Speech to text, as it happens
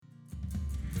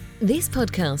This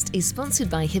podcast is sponsored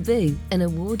by Hibu, an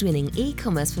award-winning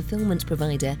e-commerce fulfillment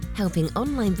provider helping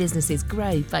online businesses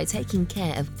grow by taking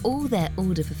care of all their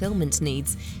order fulfillment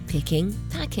needs, picking,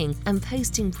 packing and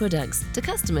posting products to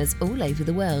customers all over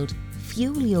the world.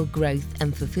 Fuel your growth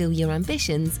and fulfill your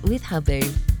ambitions with Hibu.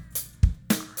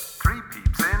 Three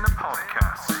Peeps in a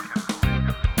Podcast.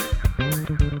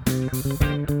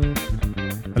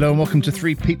 Hello and welcome to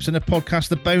Three Peeps in a Podcast,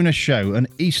 the bonus show, an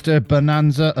Easter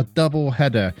bonanza, a double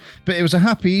header. But it was a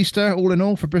happy Easter, all in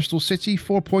all, for Bristol City.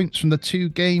 4 points from the two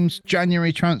games.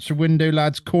 January transfer window,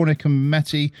 lads. Cornick and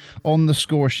Metty on the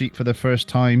score sheet for the first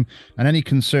time. And any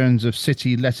concerns of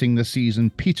City letting the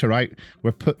season peter out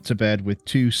were put to bed with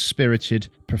two spirited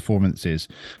performances.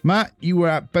 Matt, you were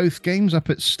at both games, up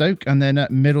at Stoke and then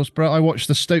at Middlesbrough. I watched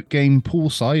the Stoke game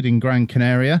poolside in Gran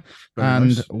Canaria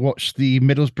watched the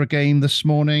Middlesbrough game this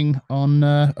morning on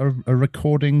a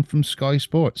recording from Sky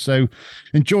Sports. So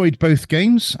enjoyed both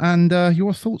games, and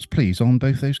your thoughts please on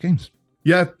both those games.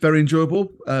 Yeah, very enjoyable.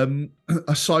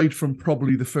 Aside from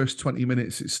probably the first 20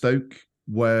 minutes at Stoke,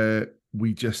 where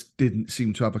we just didn't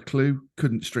seem to have a clue,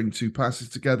 couldn't string two passes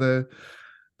together.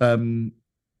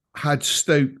 Had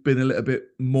Stoke been a little bit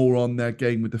more on their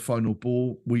game with the final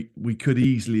ball, we could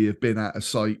easily have been out of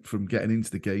sight from getting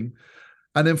into the game.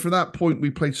 And then from that point, we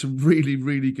played some really,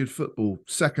 really good football.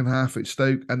 Second half at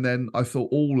Stoke, and then I thought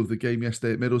all of the game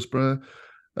yesterday at Middlesbrough,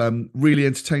 really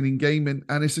entertaining game.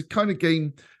 And it's a kind of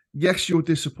game, yes, you're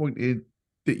disappointed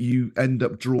that you end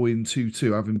up drawing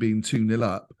 2-2, having been 2-0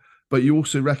 up, but you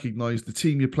also recognise the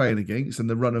team you're playing against and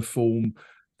the run of form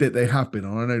that they have been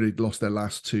on. I know they'd lost their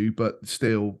last two, but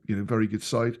still, very good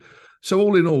side. So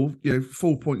all in all,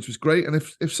 4 points was great. And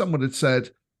if someone had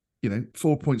said,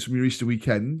 4 points from your Easter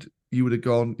weekend, you would have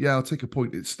gone, yeah, I'll take a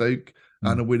point at Stoke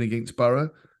and a win against Boro.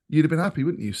 You'd have been happy,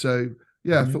 wouldn't you? So,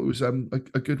 yeah, I thought it was a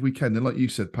good weekend. And like you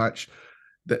said, Patch,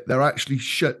 that they're actually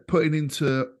putting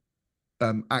into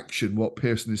action what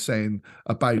Pearson is saying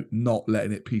about not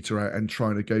letting it peter out and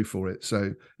trying to go for it.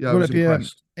 So, yeah, I was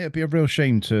impressed. It'd be a real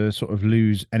shame to sort of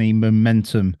lose any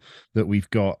momentum that we've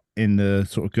got in the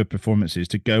sort of good performances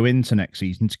to go into next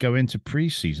season, to go into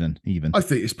pre-season even. I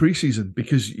think it's pre-season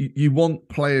because you want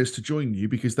players to join you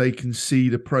because they can see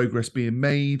the progress being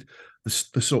made,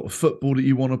 the sort of football that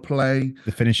you want to play.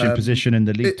 The finishing position in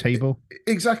the league table.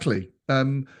 Exactly.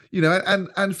 And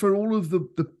for all of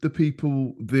the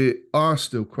people that are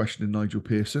still questioning Nigel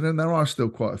Pearson, and there are still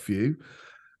quite a few,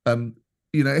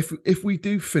 if we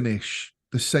do finish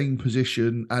the same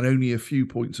position and only a few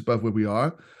points above where we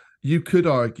are, you could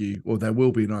argue, or there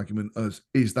will be an argument as,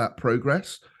 is that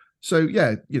progress? So,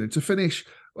 yeah, to finish,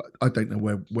 I don't know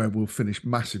where we'll finish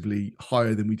massively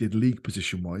higher than we did league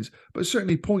position-wise, but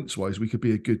certainly points-wise, we could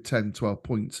be a good 10, 12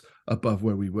 points above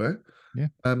where we were. Yeah.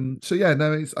 So, yeah,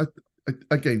 no, it's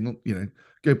again,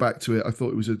 go back to it. I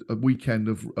thought it was a weekend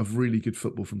of really good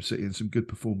football from City and some good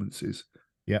performances.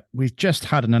 Yeah, we've just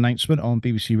had an announcement on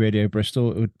BBC Radio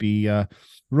Bristol. It would be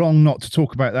wrong not to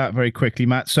talk about that very quickly,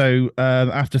 Matt. So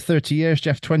after 30 years,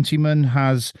 Jeff Twentyman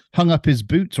has hung up his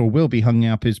boots, or will be hanging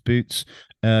up his boots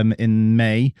in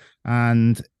May.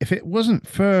 And if it wasn't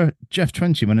for Jeff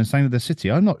Twentyman and Sound of the City,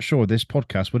 I'm not sure this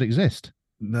podcast would exist.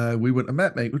 No, we wouldn't have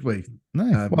met, mate, would we?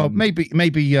 No. Well, maybe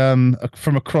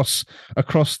from across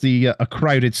the a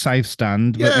crowded South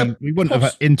Stand, yeah, but we wouldn't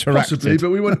have interacted. Possibly, but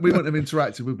we wouldn't have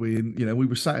interacted, would we? And we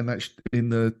were sat in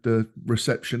the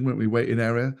reception, weren't we? Waiting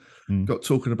area. Got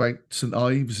talking about St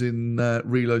Ives and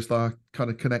realised our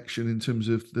kind of connection in terms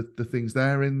of the things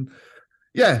there. And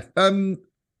yeah,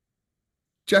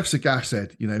 Jeff's a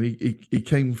gashead. He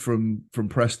came from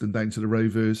Preston down to the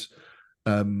Rovers.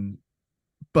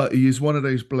 But he is one of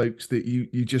those blokes that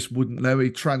you just wouldn't know. He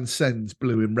transcends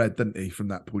blue and red, doesn't he, from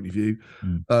that point of view?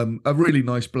 A really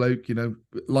nice bloke,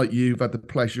 like you've had the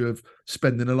pleasure of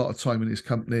spending a lot of time in his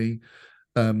company.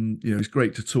 He's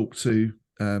great to talk to,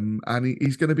 and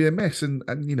he's going to be a mess. And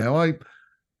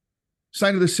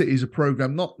Sound of the City is a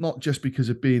programme, not just because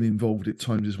of being involved at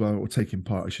times as well, or taking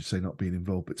part, I should say, not being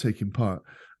involved, but taking part.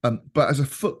 But as a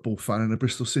football fan and a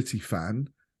Bristol City fan,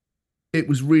 it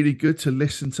was really good to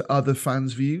listen to other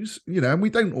fans' views, and we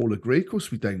don't all agree. Of course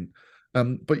we don't.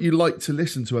 But you like to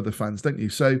listen to other fans, don't you?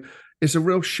 So it's a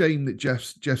real shame that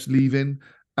Jeff's leaving,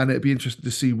 and it'd be interesting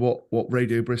to see what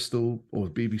Radio Bristol or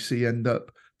BBC end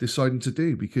up deciding to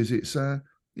do, because it's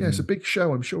it's a big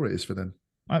show. I'm sure it is for them.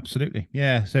 Absolutely.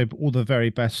 Yeah. So all the very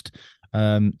best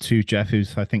to Jeff,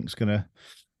 who's I think is going to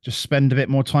just spend a bit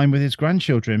more time with his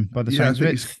grandchildren by the sounds of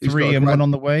it. He's 3 and 1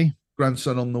 on the way.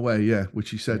 Grandson on the way, yeah, which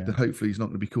he said that hopefully he's not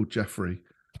going to be called Jeffrey,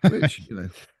 which,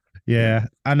 Yeah.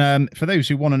 And for those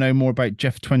who want to know more about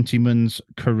Jeff Twentyman's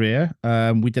career,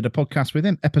 we did a podcast with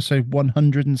him, episode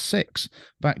 106,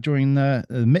 back during the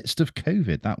midst of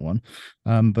COVID, that one.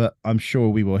 But I'm sure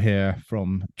we will hear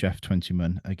from Jeff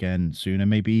Twentyman again soon, and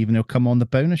maybe even he'll come on the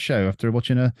bonus show after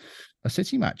watching a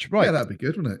City match. Right. Yeah, that'd be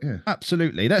good, wouldn't it? Yeah.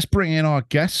 Absolutely. Let's bring in our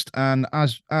guest. And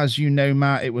as you know,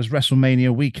 Matt, it was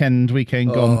WrestleMania weekend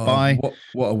gone by.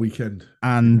 What a weekend.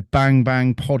 And Bang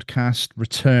Bang Podcast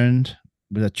returned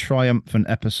with a triumphant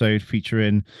episode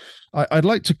featuring, I'd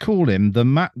like to call him the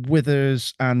Matt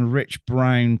Withers and Rich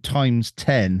Brown times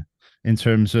 10 in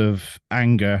terms of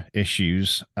anger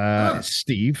issues. It's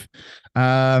Steve.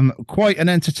 Quite an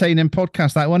entertaining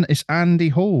podcast, that one. It's Andy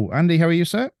Hall. Andy, how are you,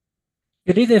 sir?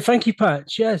 Good evening. Thank you,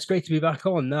 Patch. Yeah, it's great to be back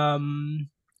on.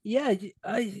 Yeah,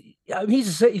 he's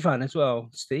a City fan as well,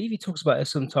 Steve. He talks about it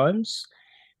sometimes.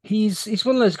 He's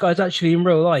one of those guys actually in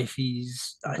real life.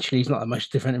 He's not that much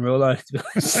different in real life, to be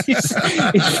honest.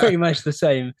 He's pretty much the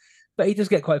same. But he does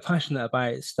get quite passionate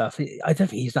about stuff. I don't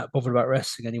think he's that bothered about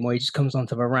wrestling anymore. He just comes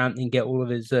onto a rant and get all of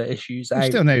his issues out. He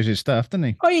still knows his stuff, doesn't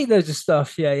he? Oh, he knows his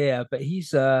stuff. Yeah. But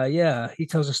he's he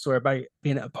tells a story about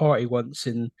being at a party once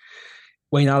and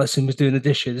Wayne Allison was doing the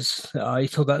dishes. He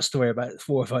told that story about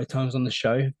 4 or 5 times on the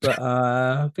show.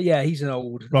 But yeah, he's an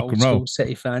old school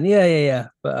City fan. Yeah.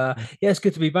 But yeah, it's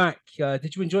good to be back.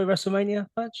 Did you enjoy WrestleMania,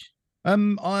 Patch?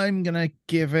 I'm gonna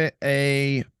give it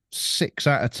a 6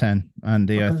 out of 10,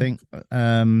 Andy. Okay. I think.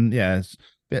 Yeah, it's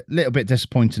a little bit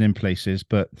disappointing in places,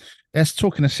 but let's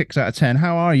talking a 6 out of 10.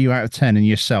 How are you out of 10 in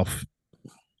yourself?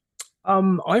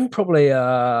 I'm probably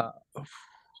a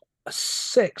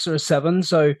 6 or a 7.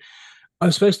 So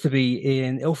I'm supposed to be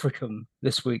in Ilfracombe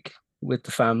this week with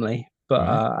the family,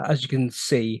 but as you can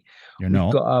see, you're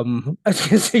not. As you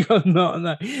can see, I'm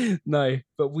not. No.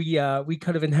 But we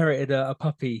kind of inherited a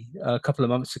puppy a couple of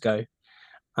months ago,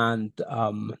 and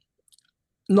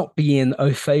not being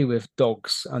au fait with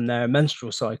dogs and their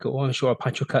menstrual cycle, I'm sure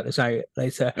Patch will cut this out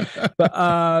later.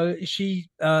 But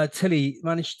Tilly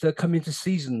managed to come into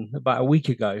season about a week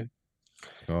ago.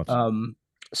 God.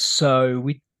 So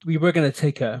we were going to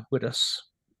take her with us.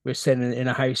 We're staying in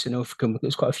a house in Ilfracombe.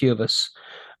 There's quite a few of us.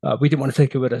 We didn't want to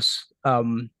take her with us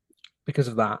because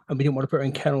of that. And we didn't want to put her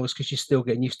in kennels because she's still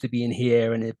getting used to being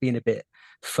here and it being a bit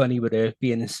funny with her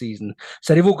being in season.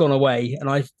 So they've all gone away and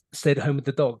I've stayed at home with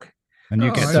the dog. And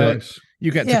you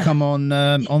get to come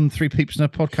on Three Peeps in a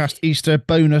Podcast Easter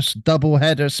bonus double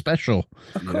header special.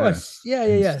 Of course.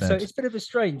 Yeah. So it's a bit of a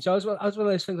strange. I was one of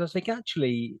those things I was thinking,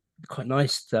 actually, quite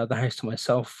nice to have the house to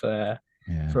myself for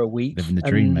a week. Living the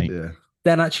dream, mate. Yeah.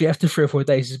 Then actually after 3 or 4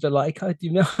 days, it's a bit like, I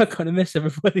kind of miss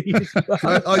everybody.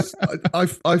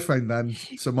 I found then,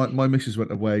 so my missus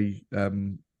went away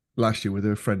last year with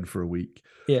her friend for a week.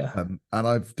 Yeah. And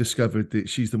I've discovered that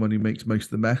she's the one who makes most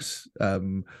of the mess.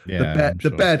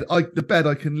 The bed,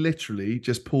 I can literally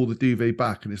just pull the duvet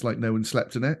back and it's like no one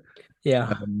slept in it.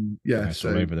 Yeah. It's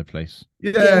all over the place.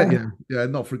 Yeah.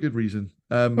 Not for a good reason.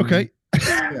 Okay.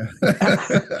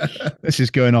 This is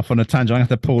going off on a tangent. I have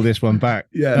to pull this one back.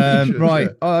 Right.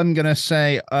 I'm gonna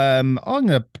say I'm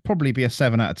gonna probably be a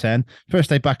 7 out of 10. First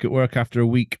day back at work after a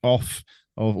week off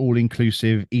of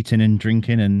all-inclusive eating and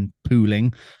drinking and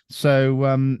pooling. So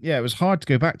it was hard to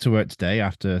go back to work today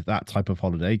after that type of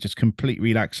holiday. Just complete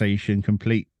relaxation,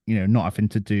 complete, not having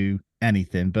to do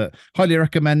anything, but highly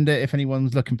recommend it if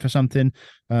anyone's looking for something.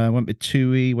 Went with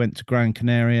Tui, went to Gran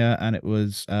Canaria, and it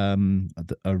was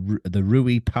the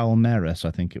Rui Palmeiras,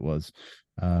 I think it was.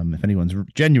 If anyone's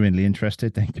genuinely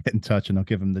interested, then get in touch and I'll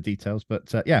give them the details. But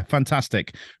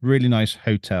fantastic, really nice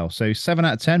hotel. So 7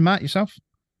 out of 10. Matt, yourself?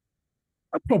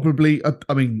 Probably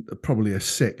a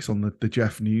 6 on the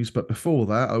Jeff news, but before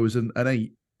that I was an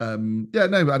 8. I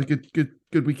had a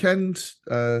good weekend.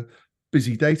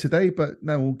 Busy day today, but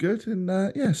no, all good.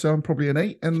 And so I'm probably an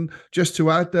 8. And just to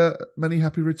add, many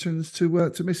happy returns to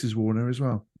Mrs. Warner as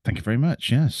well. Thank you very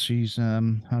much. Yes, she's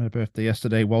had her birthday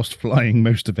yesterday whilst flying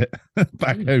most of it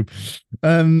back home.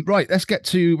 Right, we're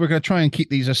going to try and keep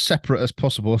these as separate as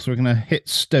possible. So we're going to hit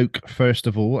Stoke first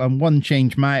of all. And one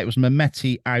change, Matt, it was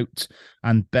Mehmeti out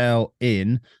and Bell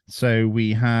in. So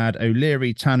we had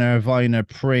O'Leary, Tanner, Viner,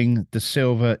 Pring, De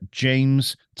Silva,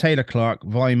 James, Taylor Clark,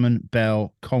 Vyman,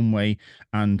 Bell, Conway,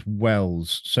 and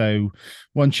Wells. So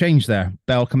one change there.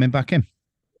 Bell coming back in.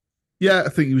 Yeah, I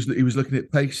think he was looking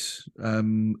at pace.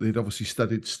 They'd obviously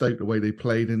studied Stoke the way they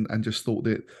played and just thought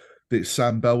that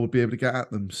Sam Bell would be able to get at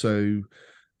them. So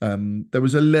there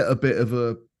was a little bit of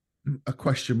a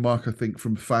question mark, I think,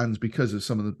 from fans because of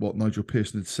some of what Nigel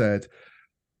Pearson had said.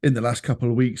 in the last couple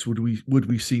of weeks, would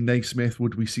we see Naismith?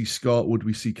 Would we see Scott? Would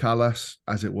we see Callas?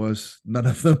 As it was, none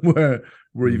of them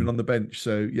were even on the bench.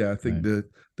 So yeah, I think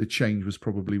the change was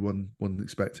probably one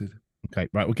expected. Okay,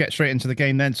 right. We'll get straight into the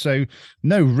game then. So,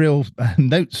 no real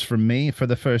notes from me for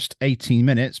the first 18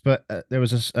 minutes, but there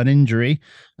was an injury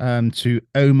to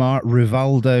Omar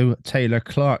Rivaldo Taylor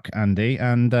Clark, Andy,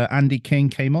 and Andy King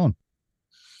came on.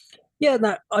 Yeah,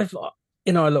 no, I've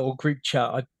in our little group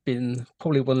chat, I've been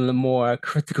probably one of the more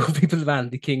critical people of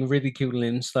Andy King, ridiculing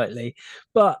him slightly.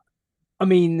 But I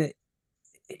mean,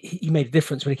 he made a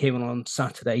difference when he came on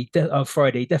Saturday,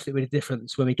 Friday. He definitely made a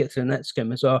difference when we get to the next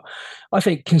game as well. I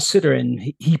think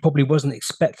considering he probably wasn't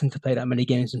expecting to play that many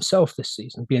games himself this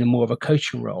season, being in more of a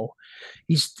coaching role,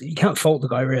 you can't fault the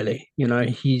guy really. You know,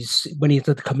 when he had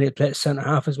to come in and play at centre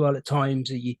half as well at times,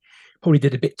 he probably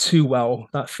did a bit too well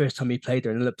that first time he played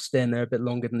there and ended up staying there a bit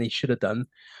longer than he should have done.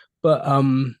 But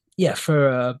yeah, for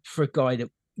a guy that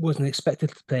wasn't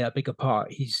expected to play that big a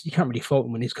part, you can't really fault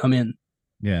him when he's come in.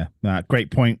 Yeah, great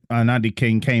point. And Andy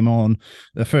King came on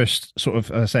the first sort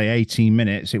of, say, 18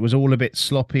 minutes. It was all a bit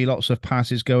sloppy, lots of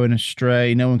passes going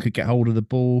astray. No one could get hold of the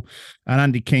ball. And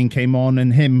Andy King came on,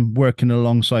 and him working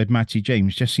alongside Matty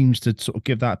James just seems to sort of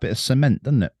give that bit of cement,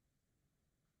 doesn't it?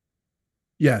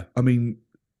 Yeah, I mean,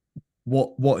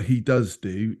 what he does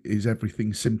do is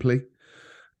everything simply.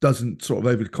 Doesn't sort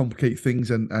of overcomplicate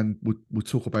things, and we'll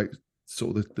talk about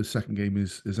sort of the second game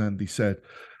as Andy said,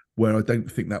 where I don't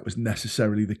think that was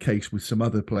necessarily the case with some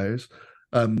other players.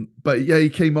 But yeah, he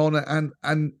came on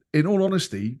and in all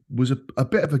honesty was a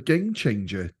bit of a game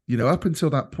changer. You know, up until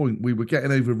that point, we were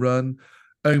getting overrun.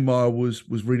 Omar was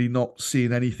really not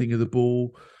seeing anything of the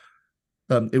ball.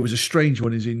 It was a strange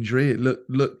one, his injury. It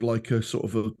looked like a sort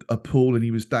of a pull and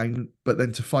he was down. But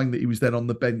then to find that he was then on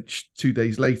the bench 2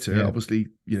 days later, obviously,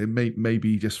 you know,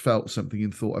 maybe he just felt something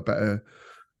and thought I better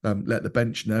let the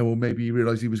bench know, or maybe he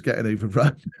realised he was getting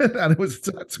overrun and it was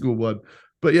a tactical one.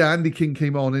 But yeah, Andy King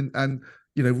came on and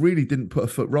you know, really didn't put a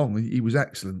foot wrong. He was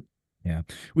excellent. Yeah,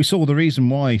 we saw the reason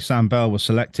why Sam Bell was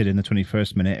selected in the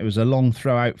 21st minute. It was a long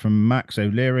throw out from Max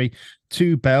O'Leary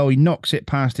to Bell. He knocks it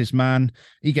past his man.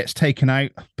 He gets taken out,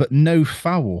 but no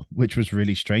foul, which was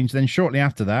really strange. Then shortly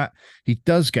after that, he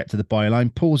does get to the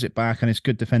byline, pulls it back, and it's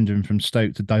good defending from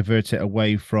Stoke to divert it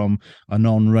away from a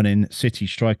non-running City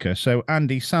striker. So,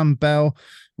 Andy, Sam Bell,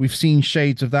 we've seen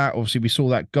shades of that. Obviously, we saw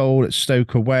that goal at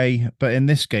Stoke away, but in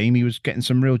this game, he was getting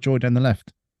some real joy down the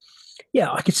left.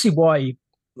 Yeah, I could see why.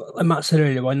 Like Matt said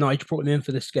earlier, why Nigel brought him in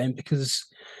for this game, because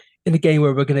in a game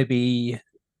where we're going to be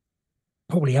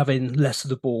probably having less of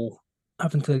the ball,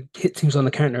 having to hit teams on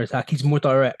the counter attack, he's more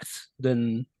direct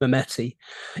than Mehmeti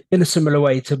in a similar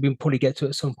way to we probably get to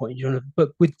at some point. You know,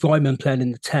 but with Weimann playing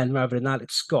in the 10 rather than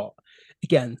Alex Scott,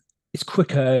 again, it's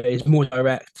quicker, it's more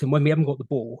direct. And when we haven't got the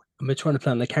ball and we're trying to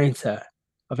play on the counter,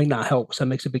 I think that helps. That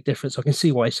makes a big difference. I can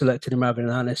see why he selected him rather than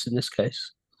Hannes in this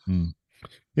case.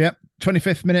 Yep,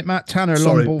 25th minute, Matt Tanner,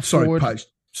 long ball forward. Patch,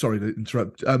 sorry to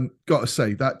interrupt. Got to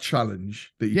say, that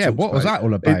challenge that you what was that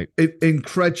all about?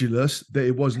 Incredulous that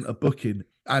it wasn't a booking,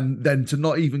 and then to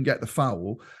not even get the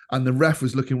foul, and the ref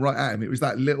was looking right at him. It was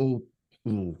that little,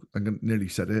 I nearly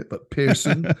said it, but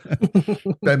Pearson,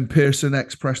 Ben Pearson,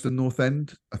 ex-Preston North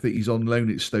End. I think he's on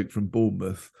loan at Stoke from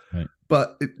Bournemouth. Right.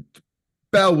 But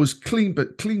Bell was clean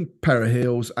pair of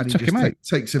heels, and he just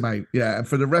takes him out. Yeah, and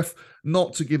for the ref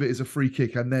not to give it as a free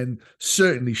kick, and then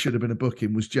certainly should have been a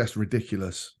booking, was just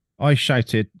ridiculous. I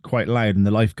shouted quite loud, and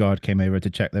the lifeguard came over to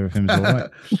check that everything was all right.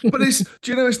 But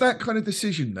do you know, it's that kind of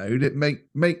decision though that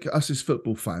make us as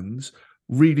football fans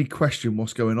really question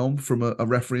what's going on from a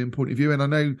refereeing point of view. And I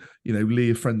know, you know, Lee,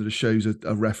 a friend of the show's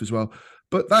a ref as well,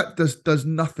 but that does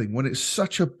nothing when it's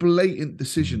such a blatant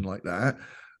decision like that.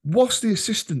 What's the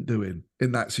assistant doing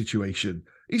in that situation?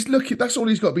 He's looking. That's all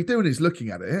he's got to be doing is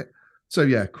looking at it. So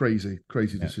yeah, crazy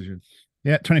decision.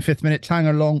 Yeah, 25th minute,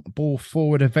 Tanger long ball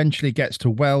forward, eventually gets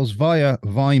to Wells via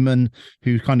Weimann,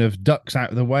 who kind of ducks out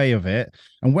of the way of it.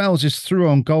 And Wells is through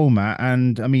on goal, Matt.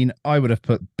 And I mean, I would have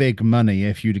put big money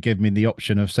if you'd have given me the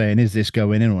option of saying, is this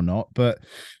going in or not? But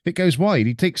it goes wide.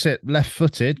 He takes it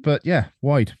left-footed, but yeah,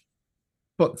 wide.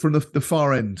 But from the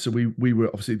far end, so we were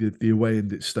obviously the away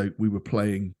end at Stoke, we were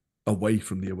playing away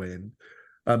from the away end.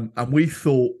 And we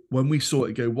thought when we saw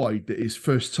it go wide that his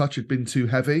first touch had been too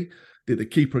heavy, that the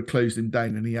keeper had closed him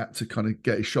down and he had to kind of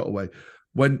get his shot away.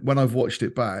 When I've watched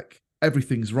it back,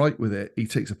 everything's right with it. He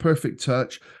takes a perfect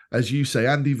touch. As you say,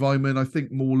 Andy Weimann, I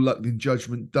think more luck than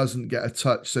judgment, doesn't get a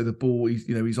touch. So the ball, he's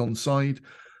onside.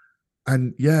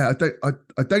 And yeah,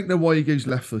 I don't know why he goes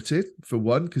left-footed, for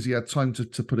one, because he had time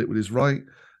to put it with his right,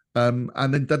 and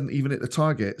then doesn't even hit the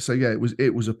target. So yeah,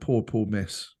 it was a poor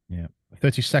miss. Yeah,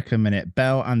 32nd minute,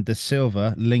 Bell and De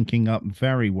Silva linking up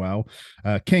very well.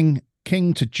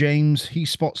 King to James. He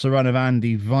spots the run of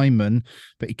Andy Vyman,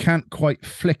 but he can't quite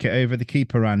flick it over the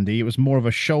keeper, Andy. It was more of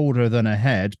a shoulder than a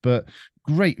head, but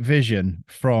great vision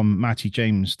from Matty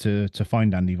James to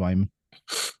find Andy Vyman.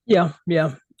 Yeah.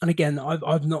 And again,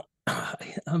 I've not,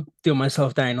 I'm doing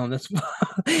myself down on this.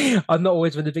 I've not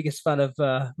always been the biggest fan of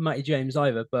Matty James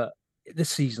either, but this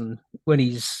season, when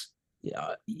he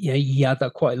had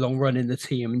that quite a long run in the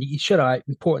team, and you showed how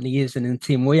important he is in the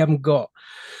team. We haven't got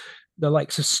the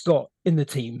likes of Scott in the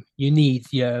team. You need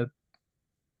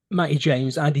Matty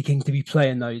James, Andy King to be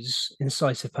playing those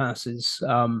incisive passes.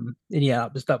 And yeah,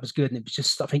 that was good. And it was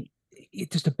just, I think,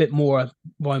 just a bit more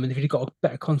Wyman. If he'd got a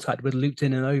better contact, would have looped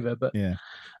in and over. But yeah.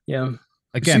 Again,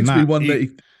 it seems to be one that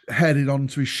he headed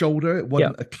onto his shoulder. It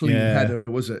wasn't a clean header,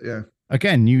 was it? Yeah.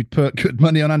 Again, you'd put good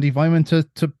money on Andy Vyman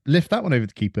to lift that one over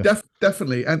the keeper.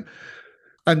 Definitely.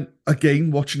 And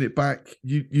again, watching it back,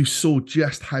 you saw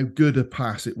just how good a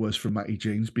pass it was from Matty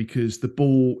James, because the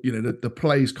ball, the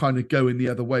play's kind of going the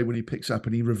other way when he picks up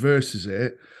and he reverses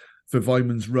it for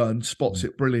Vyman's run, spots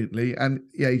it brilliantly, and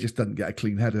he just doesn't get a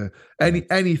clean header.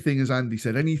 Anything, as Andy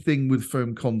said, anything with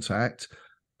firm contact,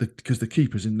 because the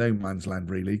keeper's in no man's land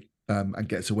really, and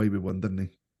gets away with one, doesn't he?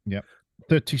 Yep.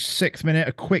 36th minute,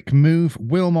 a quick move.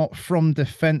 Wilmot from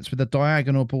defence with a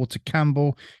diagonal ball to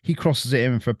Campbell. He crosses it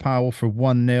in for Powell for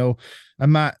 1-0.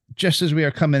 And Matt, just as we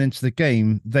are coming into the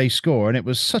game, they score, and it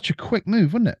was such a quick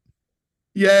move, wasn't it?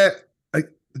 Yeah,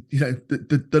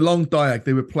 the long diag,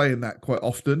 they were playing that quite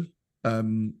often.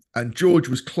 And George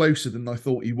was closer than I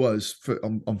thought he was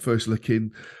on first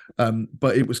looking.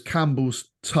 But it was Campbell's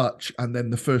touch and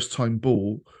then the first time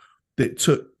ball that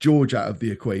took George out of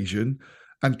the equation.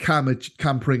 And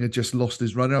Campering had just lost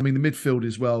his runner. I mean, the midfield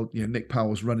as well. Nick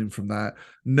Powell's running from that.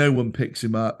 No one picks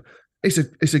him up. It's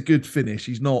a good finish.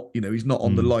 He's not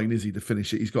on the line, is he, to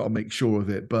finish it? He's got to make sure of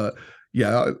it. But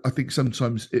yeah, I think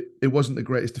sometimes it wasn't the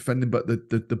greatest defending, but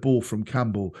the ball from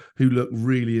Campbell, who looked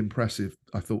really impressive.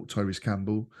 I thought Tyrese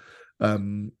Campbell.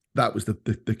 That was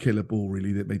the killer ball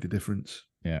really that made the difference.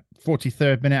 Yeah.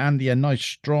 43rd minute, Andy, a nice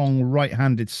strong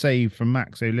right-handed save from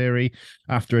Max O'Leary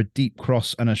after a deep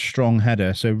cross and a strong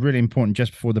header. So really important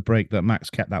just before the break that Max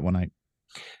kept that one out.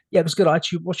 Yeah, it was good.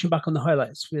 Actually, watching back on the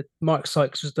highlights with Mark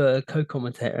Sykes was the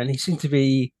co-commentator, and he seemed to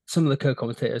be, some of the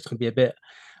co-commentators can be a bit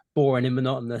boring and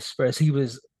monotonous, whereas he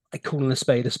was like calling a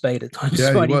spade at times.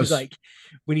 Yeah, he was like,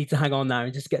 we need to hang on now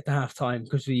and just get to half time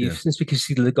because since we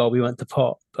conceded the goal, we went to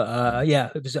pot. But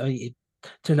it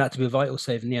turned out to be a vital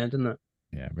save in the end, didn't it?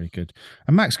 Yeah, very good.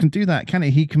 And Max can do that, can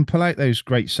he? He can pull out those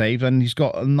great saves, and he's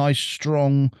got a nice,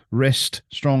 strong wrist,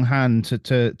 strong hand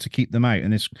to keep them out,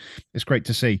 and it's great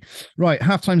to see. Right,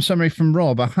 halftime summary from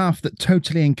Rob. A half that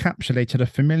totally encapsulated a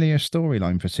familiar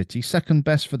storyline for City. Second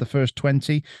best for the first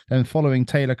 20. Then following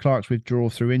Taylor Clark's withdrawal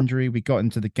through injury, we got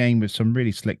into the game with some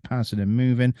really slick passing and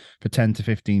moving for 10 to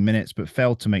 15 minutes, but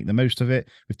failed to make the most of it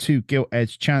with two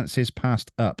gilt-edged chances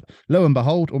passed up. Lo and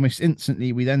behold, almost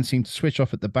instantly, we then seemed to switch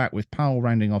off at the back with Powell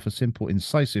rounding off a simple,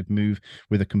 incisive move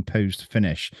with a composed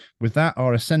finish. With that,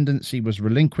 our ascendancy was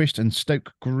relinquished and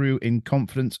Stoke grew in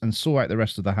confidence and saw out the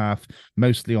rest of the half,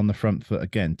 mostly on the front foot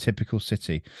again. Typical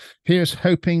City. Here's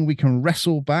hoping we can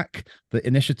wrestle back the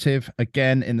initiative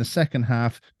again in the second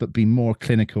half, but be more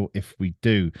clinical if we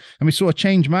do. And we saw a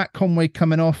change, Matt. Conway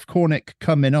coming off, Cornick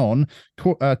coming on.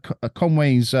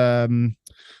 Conway's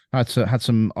had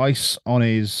some ice on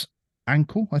his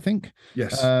ankle, I think.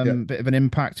 Yes. Bit of an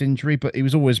impact injury, but it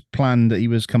was always planned that he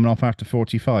was coming off after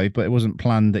 45, but it wasn't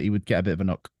planned that he would get a bit of a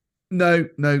knock. No.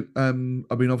 I mean,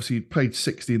 obviously he played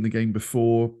 60 in the game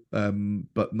before,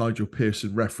 but Nigel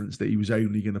Pearson referenced that he was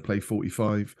only going to play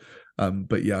 45.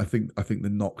 But yeah, I think the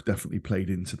knock definitely played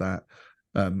into that.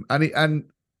 And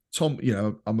Tom,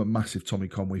 I'm a massive Tommy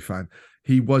Conway fan.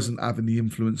 He wasn't having the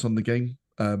influence on the game.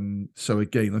 So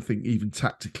again, I think even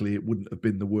tactically, it wouldn't have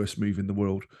been the worst move in the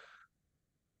world.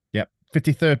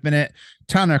 53rd minute,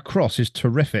 Tanner cross is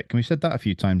terrific, and we said that a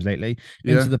few times lately,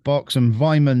 into the box, and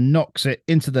Vyman knocks it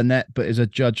into the net but is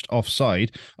adjudged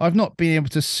offside. I've not been able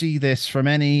to see this from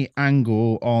any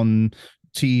angle on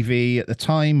TV at the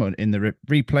time or in the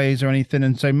replays or anything,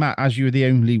 and so Matt, as you were the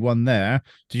only one there,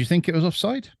 did you think it was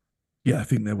offside? Yeah, I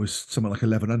think there was something like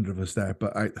 1,100 of us there,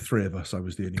 but out of the three of us, I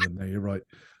was the only one there. You're right.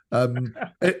 At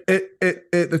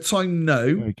the time,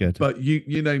 no. Very good. But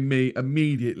you know me,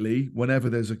 immediately, whenever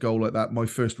there's a goal like that, my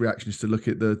first reaction is to look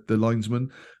at the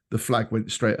linesman. The flag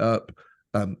went straight up.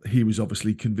 He was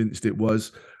obviously convinced it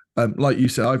was. Like you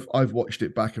said, I've watched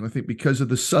it back, and I think because of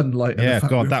the sunlight, and yeah, the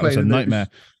fact God, that was a nightmare.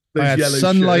 I had yellow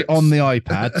sunlight shirts. on the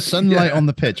iPad, sunlight Yeah. on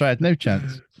the pitch. I had no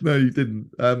chance. No, you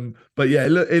didn't. But yeah, it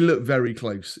looked very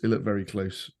close. It looked very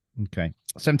close. Okay.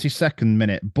 72nd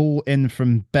minute, ball in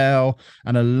from Bell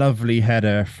and a lovely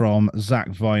header from Zach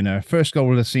Viner. First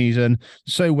goal of the season.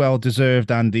 So well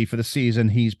deserved, Andy, for the season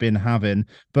he's been having.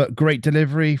 But great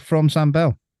delivery from Sam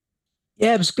Bell.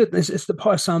 Yeah, it was good. It's the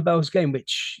part of Sam Bell's game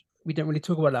which we don't really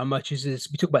talk about that much. Is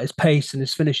we talk about his pace and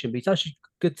his finishing, but it's actually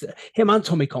good. Him and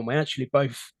Tommy Conway actually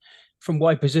both from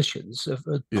wide positions are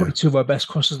probably two of our best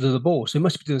crosses of the ball. So he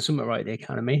must be doing something right at the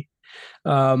academy.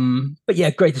 But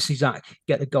yeah, great to see Zach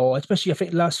get the goal. Especially, I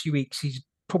think the last few weeks he's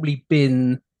probably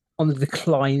been on the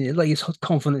decline. Like his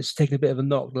confidence has taken a bit of a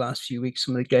knock the last few weeks,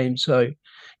 some of the games. So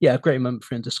yeah, great moment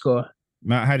for him to score.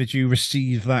 Matt, how did you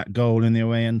receive that goal in the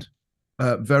away end?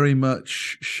 Very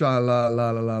much sha la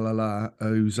la la la la la.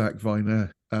 Oh, Zach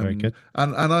Viner. Very good.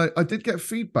 And I did get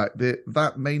feedback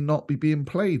that may not be being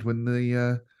played when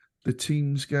the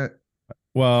teams get.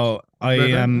 Well,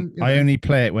 I only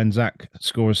play it when Zach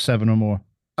scores 7 or more.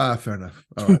 Fair enough.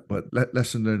 All right, but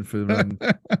lesson learned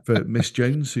for Miss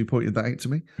Jones, who pointed that out to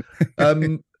me.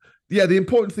 Yeah, the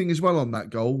important thing as well on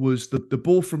that goal was the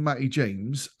ball from Matty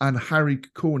James and Harry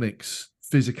Cornick's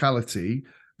physicality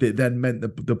that then meant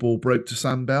the ball broke to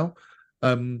Sam Bell.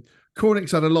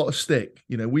 Cornick's had a lot of stick.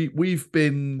 You know, we've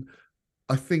been,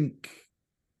 I think,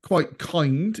 quite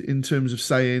kind in terms of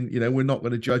saying, you know, we're not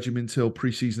going to judge him until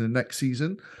pre-season and next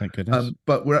season. Thank goodness.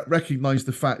 But we recognise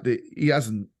the fact that he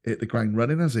hasn't hit the ground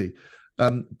running, has he?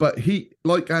 But he,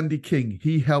 like Andy King,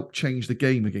 he helped change the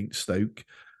game against Stoke.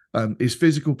 His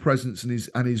physical presence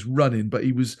and his running, but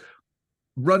he was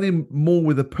running more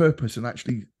with a purpose and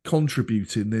actually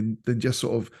contributing than just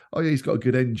sort of, oh yeah, he's got a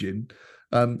good engine.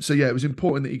 So yeah, it was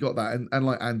important that he got that. And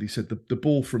like Andy said, the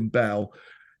ball from Bell,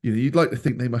 you know, you'd like to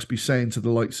think they must be saying to the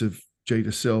likes of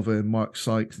Jada Silva and Mark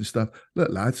Sykes and stuff,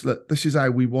 look, lads, look, this is how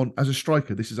we want, as a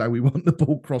striker, this is how we want the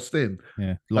ball crossed in.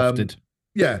 Yeah, lofted.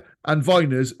 Yeah, and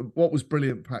Viners, what was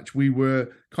brilliant, Patch, we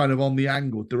were kind of on the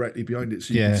angle directly behind it,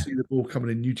 so you can see the ball coming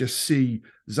in. You just see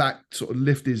Zach sort of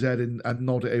lift his head and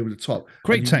nod it over the top.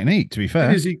 Great technique, to be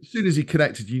fair. As soon as he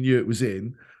connected, you knew it was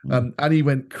in. And he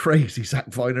went crazy,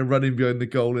 Zach Viner, running behind the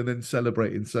goal and then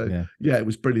celebrating. So, yeah, it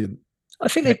was brilliant. I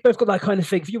think they've both got that kind of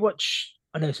thing. If you watch,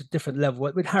 I know it's a different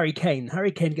level, with Harry Kane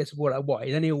gets the ball out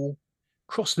wide, then he'll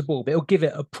cross the ball, but he'll give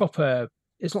it a proper,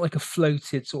 it's not like a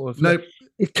floated sort of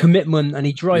commitment, and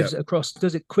he drives it across,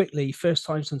 does it quickly, first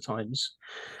time sometimes.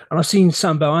 And I've seen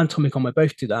Sam Bell and Tommy Conway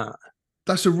both do that.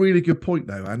 That's a really good point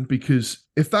though, Anne, because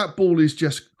if that ball is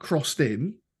just crossed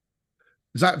in,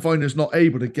 Zach Viner's not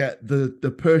able to get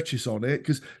the purchase on it,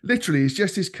 because literally it's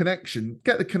just his connection,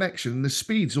 get the connection, and the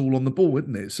speed's all on the ball,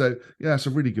 isn't it? So yeah, that's a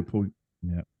really good point.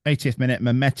 Yeah. 80th minute,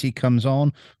 Mehmeti comes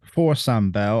on for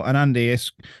Sam Bell. And Andy,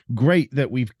 it's great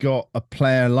that we've got a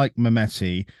player like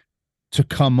Mehmeti to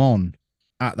come on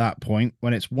at that point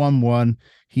when it's 1-1.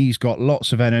 He's got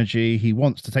lots of energy. He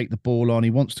wants to take the ball on. He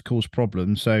wants to cause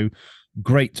problems. So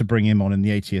great to bring him on in the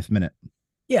 80th minute.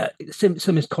 Yeah, same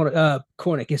as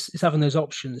Cornick is having those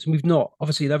options. We've not,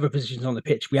 obviously, in other positions on the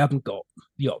pitch, we haven't got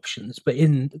the options. But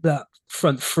in that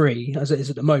front three, as it is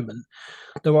at the moment,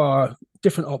 there are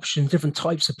different options, different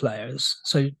types of players.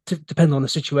 So depending on the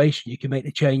situation, you can make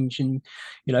the change, and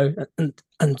you know,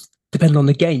 and depending on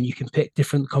the game, you can pick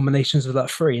different combinations of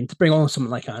that three. And to bring on someone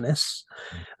like Anis,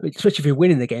 especially if you're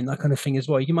winning the game, that kind of thing as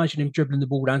well. You can imagine him dribbling the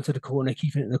ball down to the corner,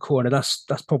 keeping it in the corner. That's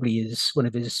probably one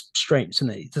of his strengths,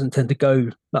 isn't it? He doesn't tend to go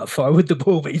that far with the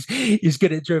ball, but he's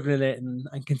good at dribbling it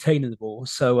and containing the ball.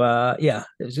 So yeah,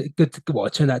 it was a good. Well,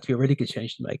 it turned out to be a really good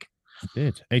change to make. It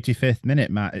did. 85th minute,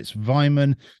 Matt. It's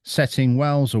Weimann setting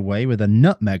Wells away with a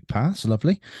nutmeg pass.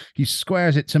 Lovely. He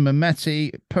squares it to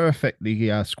Mehmeti,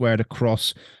 perfectly squared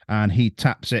across, and he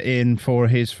taps it in for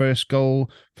his first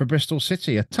goal for Bristol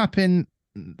City. A tap in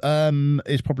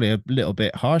is probably a little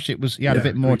bit harsh. He had a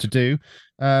bit more to do,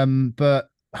 but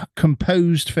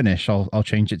composed finish. I'll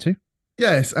change it to.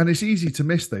 Yes, and it's easy to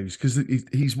miss those because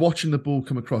he's watching the ball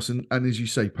come across, and as you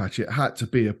say, Patch, it had to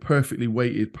be a perfectly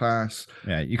weighted pass.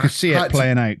 Yeah, you could see it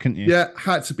playing out, couldn't you? Yeah,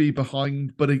 had to be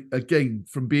behind. But again,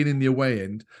 from being in the away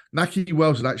end, Naki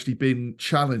Wells had actually been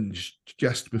challenged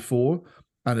just before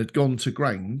and had gone to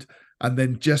ground, and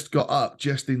then just got up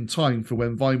just in time for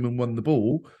when Weimann won the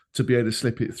ball to be able to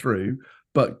slip it through.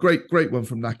 But great one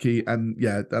from Naki, and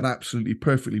yeah, an absolutely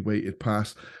perfectly weighted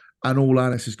pass. And all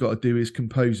Anis has got to do is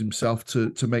compose himself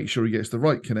to make sure he gets the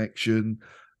right connection.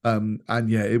 And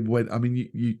yeah, it went. I mean,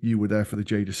 you were there for the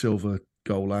Jada Silva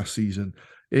goal last season.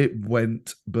 It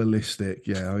went ballistic.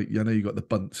 Yeah, I know you got the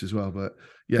bunts as well, but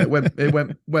yeah, it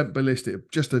went ballistic.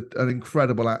 Just an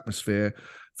incredible atmosphere.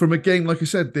 from a game, like I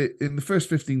said, in the first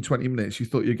 15, 20 minutes, you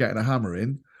thought you're getting a hammer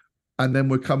in. And then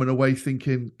we're coming away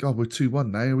thinking, God, we're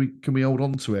 2-1 now. Can we hold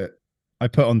on to it? I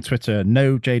put on Twitter,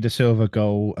 no Jay Da Silva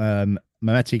goal.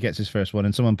 Mehmeti gets his first one,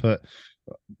 and someone put,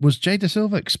 was Jay Da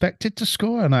Silva expected to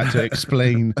score? And I had to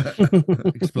explain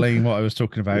what I was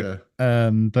talking about. Yeah.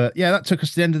 But yeah, that took us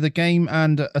to the end of the game,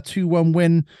 and a 2-1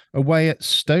 win away at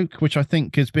Stoke, which I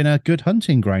think has been a good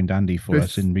hunting ground, Andy, for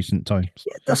us in recent times.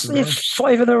 Yeah, that's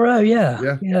 5 in a row.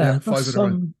 Yeah. Yeah, 5 in a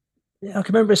row. Yeah, I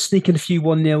can remember sneaking a few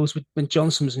 1-0s when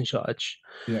Johnson was in charge.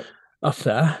 Yeah. Up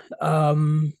there.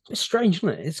 It's strange, isn't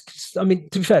it? I mean,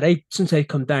 to be fair, since they've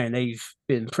come down, they've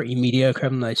been pretty mediocre,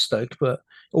 haven't they, Stoke? But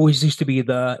always used to be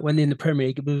when they're in the Premier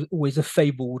League, it was always a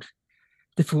fabled,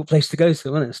 difficult place to go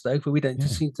to, wasn't it, Stoke? But we don't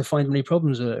seem to find any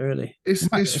problems with it early.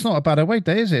 It's not a bad away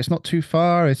day, is it? It's not too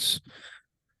far. It's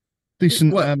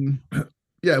decent.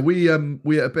 Yeah, we had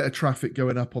a bit of traffic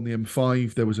going up on the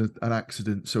M5. There was an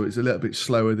accident, so it's a little bit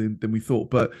slower than we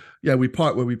thought. But yeah, we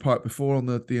parked where we parked before on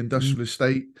the industrial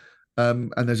estate.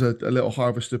 And there's a little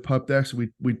Harvester pub there, so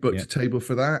we booked a table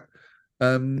for that.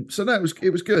 So no, it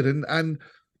was good,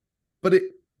 but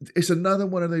it's another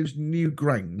one of those new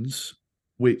grounds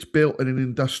which built in an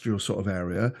industrial sort of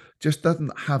area just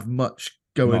doesn't have much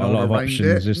going on around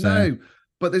options, it. No,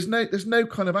 but there's no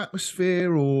kind of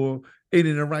atmosphere or in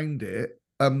and around it.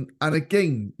 And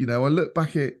again, I look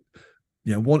back at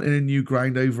wanting a new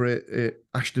ground over at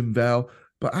Ashton Vale.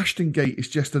 But Ashton Gate is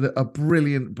just a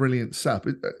brilliant, brilliant setup,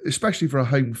 especially for a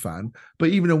home fan. But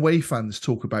even away fans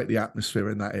talk about the atmosphere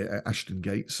in that at Ashton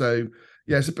Gate. So,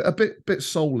 yeah, it's a bit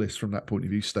soulless from that point of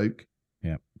view, Stoke.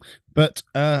 Yeah. But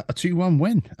a 2-1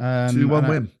 win. 2-1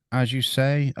 win. As you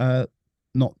say,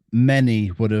 not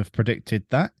many would have predicted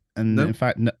that. And in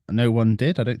fact, no one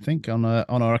did, I don't think, on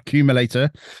our accumulator.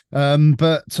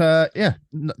 But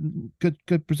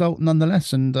good result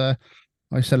nonetheless. And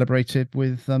I celebrated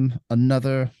with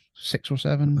another 6 or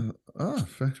 7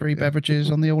 free beverages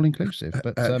on the all-inclusive.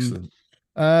 But excellent.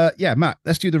 Matt,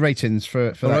 let's do the ratings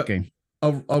for that game.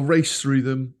 I'll race through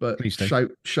them, but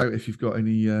shout if you've got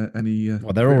any.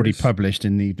 Well, they're already published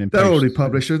in the evening. They're already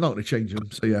published. They're not going to change them.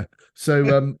 So yeah.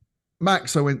 So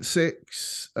Max, I went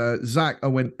 6. Zach, I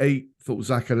went 8. Thought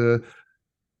Zach had a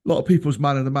lot of people's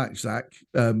man of the match, Zach.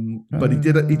 But he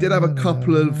did have a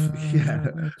couple of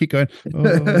Keep going.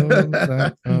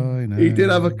 Zach, he did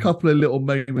have a couple of little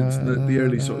moments in the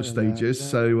early sort of stages.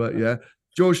 So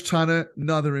George Tanner,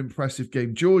 another impressive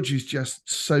game. George is just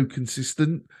so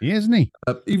consistent. He isn't he?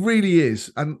 He really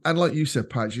is. And like you said,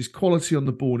 Patch, his quality on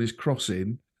the ball and his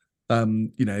crossing,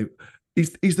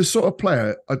 he's the sort of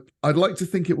player I'd like to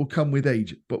think it will come with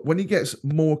age, but when he gets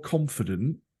more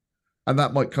confident, and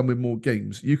that might come with more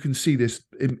games, you can see this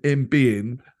in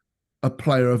being a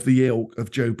player of the ilk of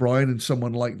Joe Bryan and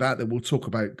someone like that we'll talk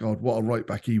about. God, what a right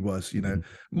back he was.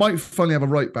 Might finally have a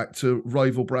right back to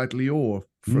rival Bradley Orr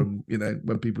from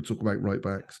when people talk about right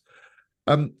backs.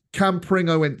 Cam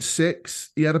Pring, I went 6.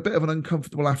 He had a bit of an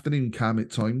uncomfortable afternoon, Cam,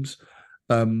 at times.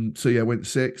 So yeah, I went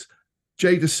 6.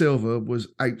 Jay Da Silva was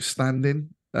outstanding.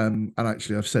 And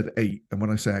actually, I've said 8. And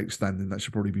when I say outstanding, that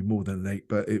should probably be more than an 8.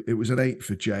 But it was an 8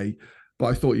 for Jay. But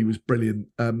I thought he was brilliant.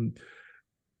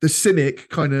 The cynic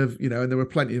kind of, and there were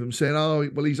plenty of them saying, oh,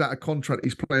 well, he's out of contract.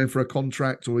 He's playing for a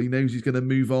contract, or he knows he's going to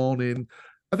move on. And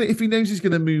I think if he knows he's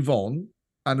going to move on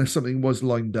and if something was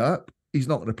lined up, he's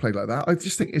not going to play like that. I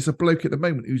just think it's a bloke at the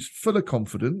moment who's full of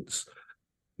confidence.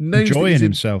 Enjoying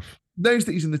himself. Knows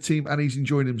that he's in the team and he's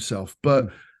enjoying himself. But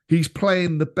he's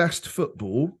playing the best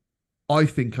football I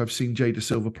think I've seen Jay Da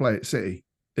Silva play at City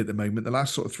at the moment. The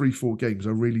last sort of 3-4 games,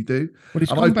 I really do.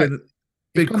 Well, I've been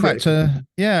big critic.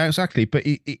 Yeah, exactly. But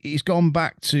he's gone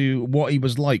back to what he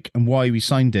was like and why we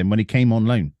signed him when he came on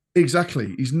loan.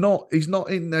 Exactly. He's not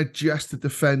in there just to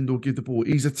defend or give the ball.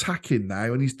 He's attacking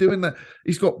now, and he's doing that.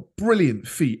 He's got brilliant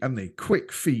feet, hasn't he?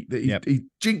 Quick feet that he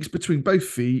jinks between both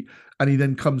feet, and he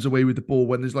then comes away with the ball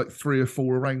when there's like 3 or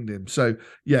 4 around him. So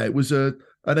yeah, it was an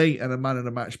 8 and a man of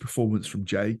the match performance from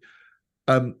Jay.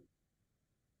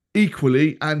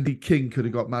 Equally, Andy King could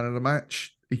have got man of the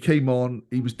match. He came on.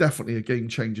 He was definitely a game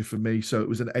changer for me. So it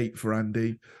was an 8 for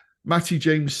Andy. Matty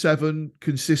James, 7,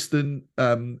 consistent,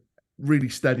 really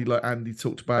steady, like Andy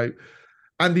talked about.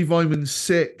 Andy Vyman,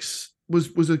 6,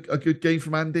 was a good game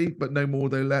from Andy, but no more,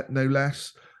 no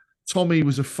less. Tommy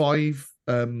was a 5.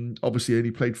 Obviously,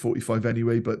 only played 45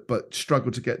 anyway, but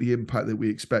struggled to get the impact that we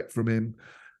expect from him.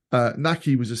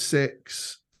 Naki was a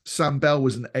 6. Sam Bell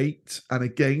was an 8, and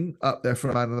again up there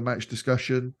for a man of the match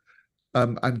discussion.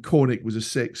 And Cornick was a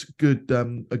 6.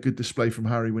 A good display from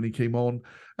Harry when he came on.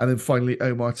 And then finally,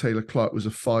 Omar Taylor-Clark was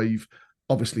a 5.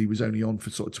 Obviously, he was only on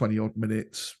for sort of 20 odd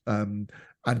minutes. And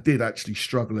and did actually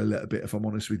struggle a little bit, if I'm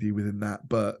honest with you, within that.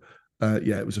 But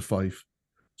yeah, it was a 5.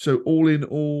 So all in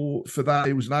all, for that,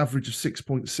 it was an average of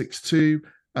 6.62,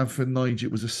 and for Nigel,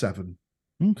 it was a 7.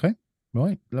 Okay,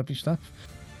 right, lovely stuff.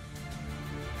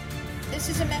 This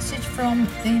is a message from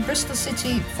the Bristol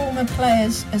City Former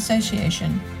Players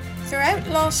Association. Throughout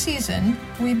last season,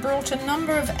 we brought a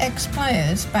number of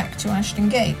ex-players back to Ashton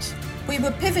Gate. We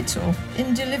were pivotal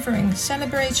in delivering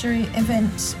celebratory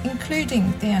events,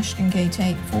 including the Ashton Gate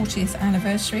 8 40th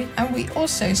anniversary, and we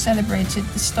also celebrated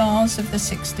the stars of the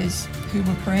 60s who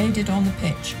were paraded on the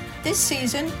pitch. This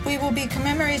season, we will be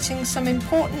commemorating some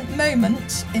important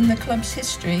moments in the club's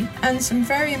history and some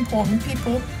very important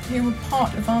people who were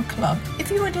part of our club. If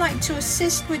you would like to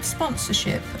assist with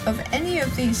sponsorship of any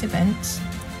of these events,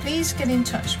 please get in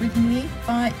touch with me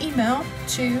via email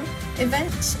to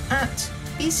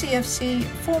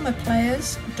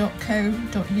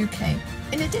events@bcfcformerplayers.co.uk.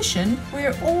 In addition, we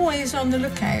are always on the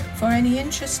lookout for any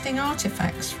interesting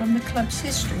artefacts from the club's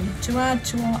history to add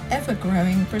to our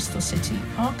ever-growing Bristol City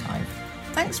archive.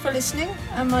 Thanks for listening,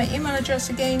 and my email address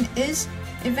again is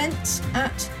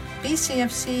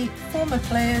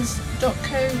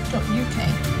events@bcfcformerplayers.co.uk.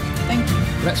 Thank you.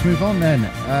 Let's move on then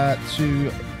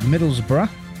to Middlesbrough,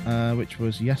 which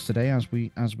was yesterday as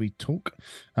we talk,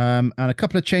 and a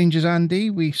couple of changes. Andy,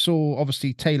 we saw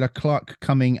obviously Taylor Clark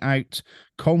coming out,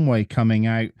 Conway coming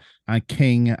out, and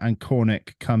King and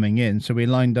Cornick coming in. So we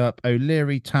lined up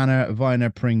O'Leary, Tanner,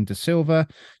 Viner, Pring, De Silva,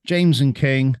 James and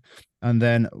King, and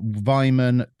then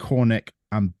Vyman, Cornick,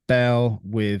 and Bell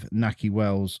with Naki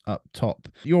Wells up top.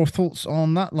 Your thoughts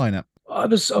on that lineup? I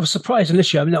was surprised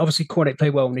initially. I mean, obviously Cornick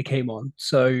played well when he came on,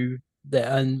 so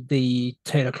the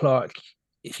Taylor Clark,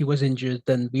 if he was injured,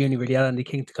 then we only really had Andy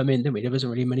King to come in, didn't we? There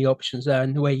wasn't really many options there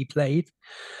in the way he played.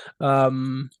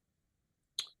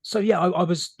 So yeah, I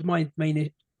was my main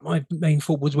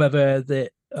thought was whether that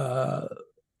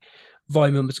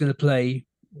Vyman was going to play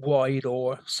wide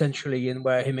or centrally, and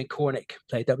where him and Cornick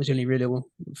played. That was the only real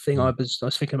thing I was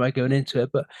thinking about going into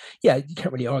it. But yeah, you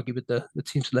can't really argue with the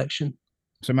team selection.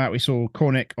 So Matt, we saw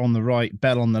Cornick on the right,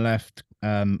 Bell on the left,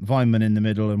 Vyman in the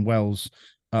middle, and Wells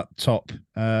up top,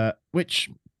 which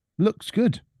looks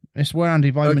good. It's where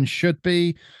Andy Vyman should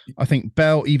be. I think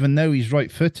Bell, even though he's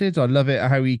right-footed, I love it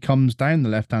how he comes down the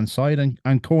left-hand side, and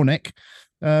Cornick,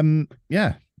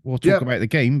 yeah, we'll talk about the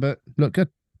game, but look good.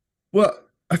 Well,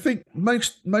 I think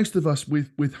most of us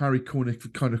with Harry Cornick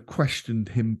have kind of questioned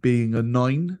him being a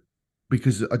 9,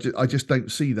 because I just don't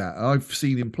see that. I've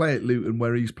seen him play at Luton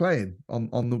where he's playing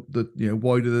on the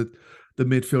wide of the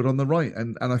midfield on the right,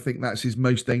 and I think that's his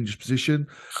most dangerous position.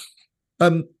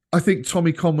 I think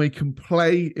Tommy Conway can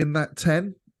play in that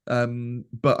 10,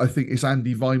 but I think it's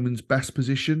Andy Vyman's best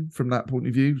position from that point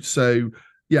of view. So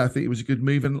yeah, I think it was a good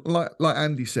move. And like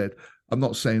Andy said, I'm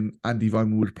not saying Andy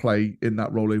Vyman would play in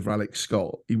that role over Alex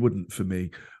Scott. He wouldn't for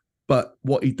me. But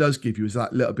what he does give you is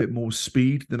that little bit more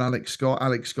speed than Alex Scott.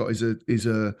 Alex Scott is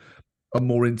a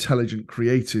more intelligent,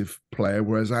 creative player,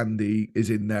 whereas Andy is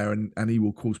in there and he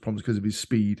will cause problems because of his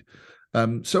speed.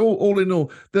 So all in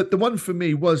all, the one for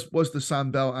me was the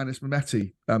Sam Bell and it's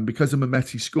Mehmeti. Because of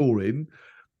Mehmeti scoring,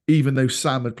 even though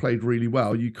Sam had played really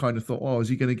well, you kind of thought, oh, is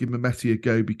he going to give Mehmeti a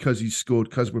go because he scored,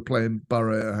 because we're playing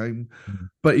Borough at home? Mm-hmm.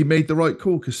 But he made the right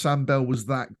call because Sam Bell was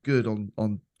that good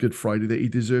on Good Friday that he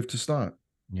deserved to start.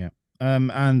 Yeah.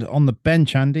 And on the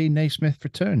bench, Andy, Naismith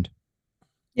returned.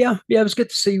 Yeah, it was good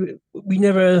to see. We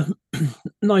never,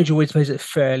 Nigel always plays it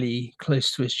fairly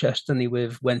close to his chest, doesn't he,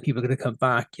 with when people are going to come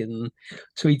back. And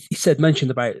so he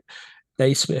mentioned about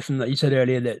Naismith, and that you said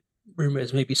earlier that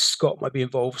rumours maybe Scott might be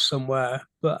involved somewhere.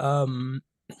 But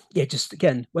yeah, just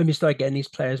again, when we start getting these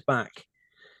players back,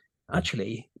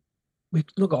 actually, we've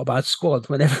not got a bad squad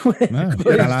whenever.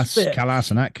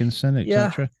 Callas and Atkinson,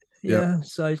 etc. Yeah,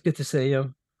 so it's good to see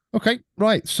him. Okay,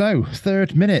 right. So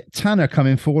 3rd minute, Tanner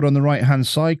coming forward on the right-hand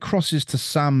side, crosses to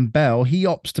Sam Bell. He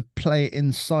opts to play it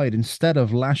inside instead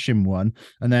of lashing one,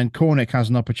 and then Cornick has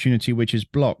an opportunity which is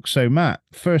blocked. So Matt,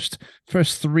 first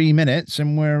 3 minutes,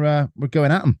 and we're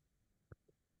going at him.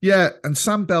 Yeah, and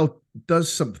Sam Bell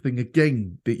does something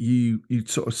again that you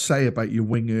sort of say about your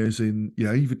wingers, in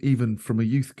even from a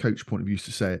youth coach point of view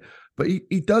to say it, but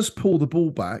he does pull the ball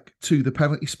back to the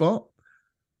penalty spot.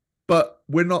 But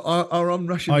we're not our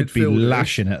on-rushing midfielders. I'd be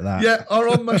lashing at that. Yeah, our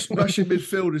on-rushing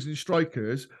midfielders and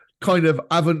strikers kind of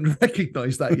haven't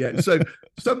recognised that yet. So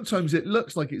sometimes it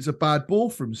looks like it's a bad ball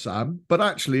from Sam, but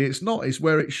actually it's not. It's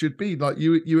where it should be. Like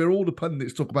you hear all the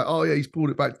pundits talk about, oh yeah, he's pulled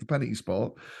it back to the penalty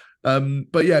spot.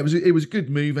 But yeah, it was a good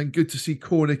move, and good to see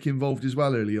Cornick involved as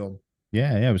well early on.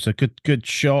 Yeah, it was a good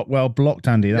shot, well blocked,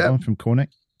 Andy. That one from Cornick.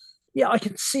 Yeah, I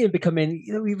can see him becoming.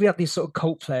 We had these sort of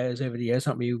cult players over the years,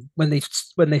 haven't we? When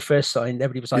they first signed,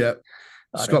 everybody was like, Yeah.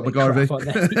 "Oh, Scott they're crap, McGarvey.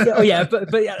 aren't they?" Yeah, oh yeah,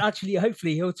 but yeah, actually,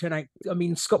 hopefully he'll turn out. I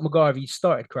mean, Scott McGarvey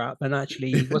started crap and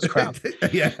actually was crap.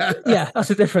 Yeah. Yeah, that's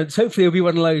the difference. Hopefully, he'll be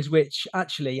one of those which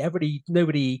actually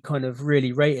nobody kind of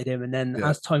really rated him, and then Yeah.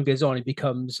 as time goes on, he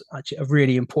becomes actually a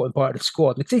really important part of the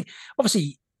squad. Because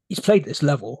obviously he's played at this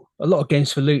level a lot of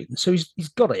games for Luton, so he's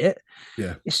got it.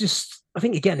 Yeah. It's just I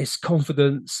think again, it's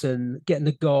confidence and getting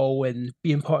the goal and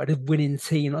being part of the winning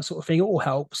team, that sort of thing. It all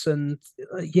helps, and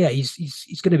yeah,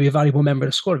 he's going to be a valuable member of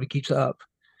the squad if he keeps it up.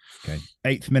 Okay,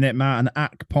 8th minute, Matt, an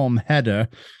Akpom header.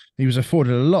 He was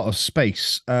afforded a lot of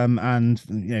space, and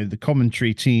the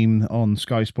commentary team on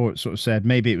Sky Sports sort of said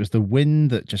maybe it was the wind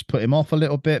that just put him off a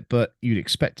little bit, but you'd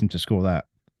expect him to score that.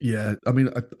 Yeah, I mean,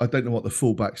 I don't know what the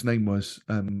fullback's name was.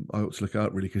 I ought to look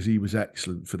out really because he was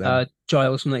excellent for them.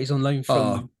 Giles, from that he's on loan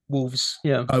from Wolves.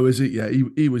 Yeah. Oh, is it? Yeah,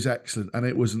 he was excellent, and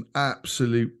it was an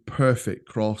absolute perfect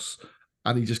cross,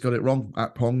 and he just got it wrong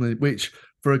at Pong, which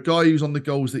for a guy who's on the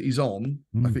goals that he's on,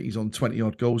 I think he's on 20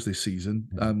 odd goals this season.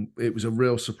 It was a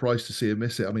real surprise to see him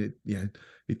miss it. I mean,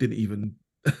 it didn't even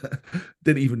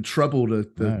trouble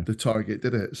the target,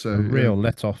 did it? So a real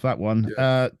let off that one.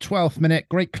 Yeah. 12th minute,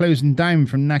 great closing down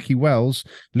from Naki Wells,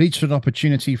 leads to an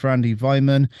opportunity for Andy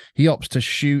Vyman. He opts to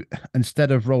shoot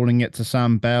instead of rolling it to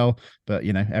Sam Bell, but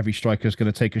every striker is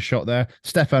going to take a shot there.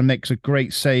 Stefan makes a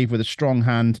great save with a strong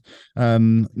hand.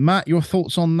 Matt, your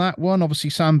thoughts on that one? Obviously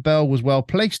Sam Bell was well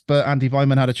placed, but Andy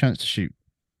Vyman had a chance to shoot.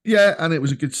 Yeah, and it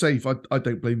was a good save. I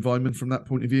don't blame Vyman from that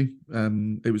point of view.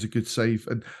 It was a good save.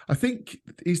 And I think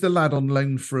he's the lad on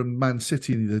loan from Man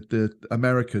City, the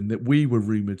American that we were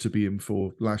rumoured to be in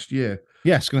for last year.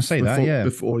 Yes, going to say that, yeah.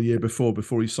 Before a year before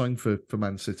he signed for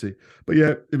Man City. But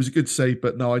yeah, it was a good save.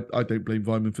 But no, I don't blame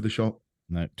Vyman for the shot.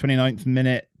 No, 29th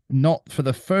minute. Not for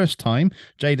the first time,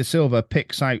 Jay Da Silva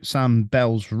picks out Sam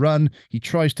Bell's run. He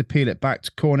tries to peel it back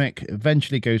to Cornick,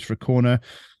 eventually goes for a corner.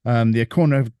 The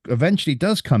corner eventually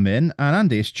does come in, and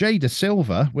Andy, it's Jay Da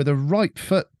Silva with a right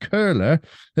foot curler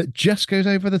that just goes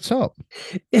over the top.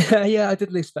 Yeah, I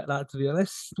didn't expect that, to be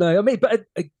honest. No, I mean, but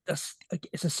it's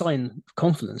a sign of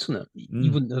confidence, isn't it?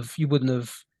 You wouldn't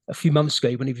have a few months ago,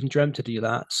 you wouldn't even dreamt to do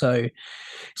that. So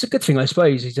it's a good thing, I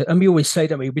suppose. And we always say,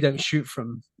 don't we don't shoot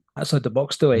from outside the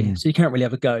box, do we? So you can't really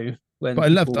have a go. But I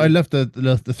loved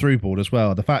the through ball as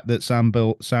well. The fact that Sam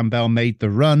Bell made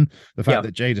the run, the fact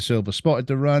that Jay Da Silva spotted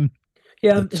the run,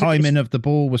 the timing of the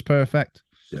ball was perfect.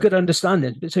 Good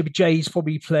understanding. So Jay's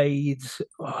probably played,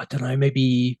 I don't know,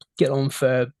 maybe get on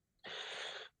for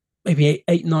maybe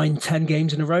 8, 9, 10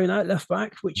 games in a row now at left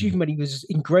back, which even when he was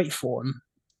in great form,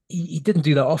 he didn't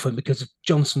do that often because of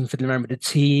Johnson fiddling around with the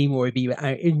team, or he'd be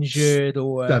out injured,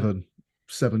 or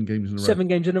 7 games in a row. 7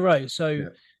 games in a row. So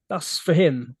that's for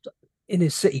him in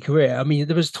his City career. I mean,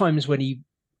 there was times when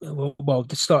the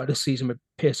start of the season where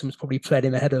Pearson was probably played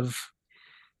him ahead of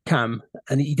Cam,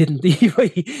 and he didn't.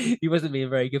 He wasn't being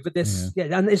very good. But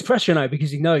and it's pressure now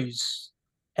because he knows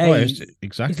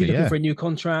exactly. He's looking for a new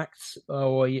contract,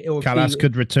 or Callas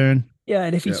could return. Yeah,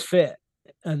 and if he's fit,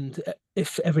 and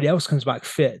if everybody else comes back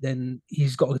fit, then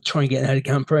he's got to try and get ahead of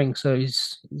Cam Pring. So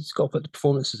he's got to put the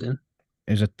performances in.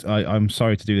 I'm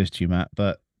sorry to do this to you, Matt,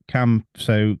 but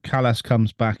Callas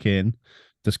comes back in.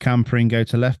 Does Cam Pring go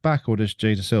to left back, or does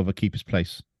Jay Da Silva keep his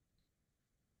place?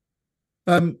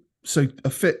 So a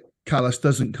fit Callas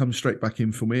doesn't come straight back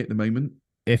in for me at the moment.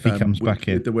 If he comes back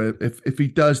in, if he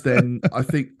does, then I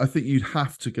think you'd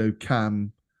have to go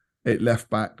Cam at left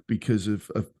back because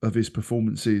of his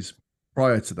performances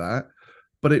prior to that.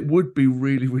 But it would be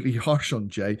really, really harsh on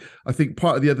Jay. I think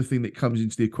part of the other thing that comes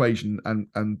into the equation,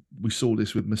 and we saw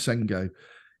this with Masengo,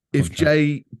 if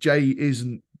Jay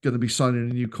isn't going to be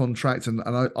signing a new contract, and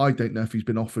I don't know if he's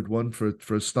been offered one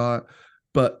for a start,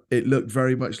 but it looked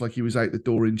very much like he was out the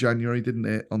door in January, didn't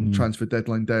it? On transfer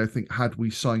deadline day, I think had we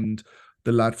signed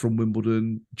the lad from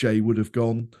Wimbledon, Jay would have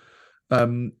gone.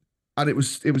 And it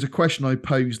was a question I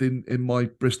posed in my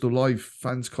Bristol Live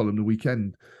fans column the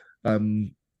weekend.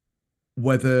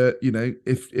 Whether,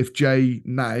 if Jay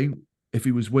now, if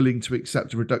he was willing to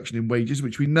accept a reduction in wages,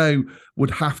 which we know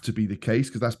would have to be the case,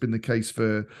 because that's been the case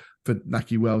for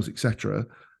Naki Wells, etc.,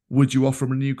 would you offer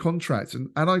him a new contract? And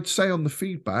I'd say on the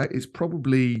feedback, it's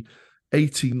probably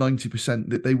 80, 90%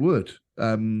 that they would.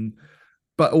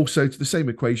 But also to the same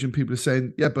equation, people are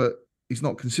saying, yeah, but he's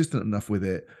not consistent enough with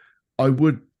it. I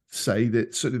would say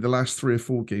that certainly the last 3 or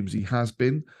 4 games he has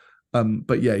been.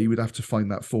 But yeah, he would have to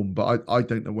find that form. But I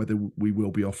don't know whether we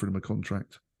will be offering him a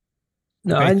contract.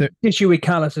 No, and the issue with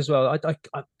Callas as well.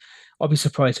 I'll be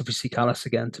surprised if we see Callas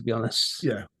again, to be honest.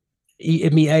 Yeah.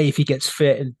 A, if he gets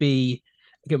fit, and B,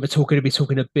 again, we're going to be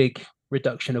talking a big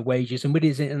reduction of wages, and with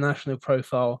his international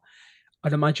profile,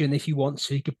 I'd imagine if you want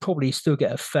to, you could probably still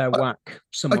get a fair whack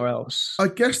somewhere else. I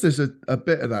guess there's a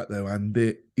bit of that though, and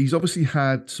he's obviously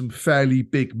had some fairly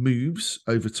big moves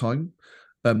over time.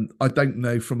 I don't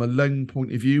know from a loan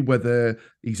point of view whether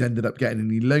he's ended up getting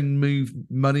any loan move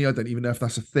money. I don't even know if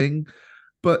that's a thing.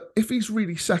 But if he's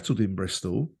really settled in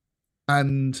Bristol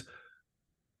and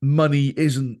money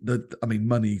isn't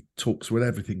money talks with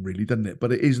everything really, doesn't it?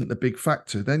 But it isn't the big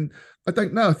factor. Then I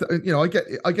don't know. I get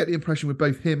the impression with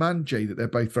both him and Jay that they're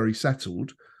both very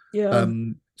settled. Yeah.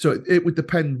 So it would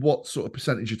depend what sort of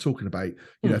percentage you're talking about.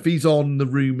 If he's on the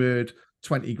rumoured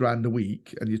 20 grand a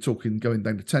week and you're talking going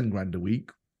down to 10 grand a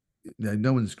week,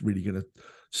 no one's really going to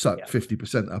suck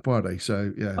 50% up, are they?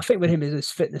 So, yeah. I think with him is his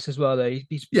fitness as well, though.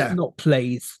 He's not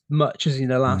played much as in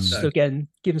the last. So again,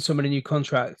 giving someone a new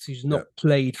contract who's not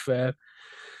played for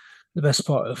the best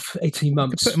part of 18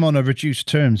 months. Put him on a reduced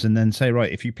terms and then say,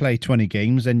 right, if you play 20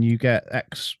 games, then you get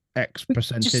X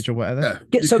percentage or whatever.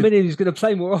 Get somebody who's going to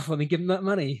play more often and give him that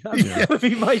money. That would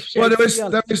be my share. Well, there is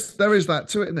that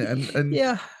to it, isn't it? And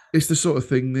yeah. It's the sort of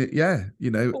thing that,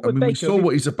 we saw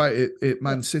what he's about at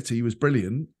Man City. He was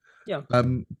brilliant. Yeah.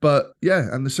 But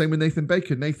and the same with Nathan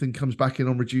Baker. Nathan comes back in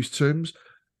on reduced terms.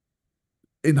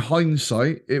 In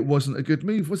hindsight, it wasn't a good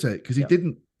move, was it? Because he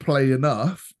didn't play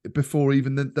enough before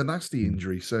even the nasty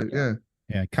injury. So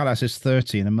yeah. Callas is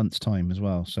 30 in a month's time as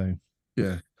well. So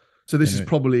so this is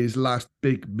probably his last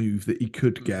big move that he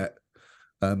could get.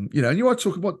 And you are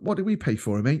talking what did we pay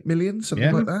for him? 8 million,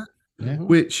 something like that. Yeah.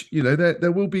 Which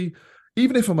there will be,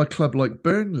 even if I'm a club like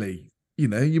Burnley,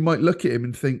 you might look at him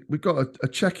and think we've got a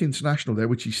Czech international there,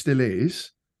 which he still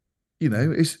is.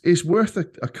 It's worth a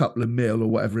couple of mil or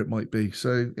whatever it might be.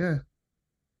 So yeah.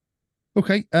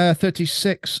 Okay,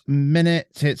 36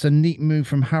 minutes. It's a neat move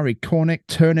from Harry Cornick,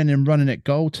 turning and running at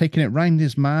goal, taking it round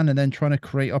his man, and then trying to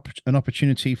create an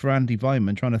opportunity for Andy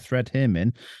Weimann, trying to thread him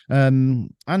in.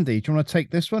 Andy, do you want to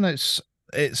take this one?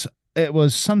 It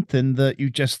was something that you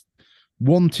just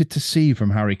wanted to see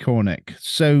from Harry Cornick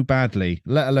so badly,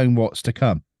 let alone what's to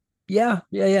come. Yeah.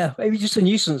 He was just a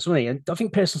nuisance, wasn't he? And I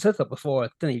think Pearson said that before,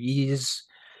 didn't he?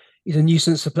 He's a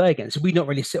nuisance to play against. We not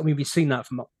really. We've seen that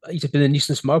he's been a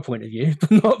nuisance from our point of view, but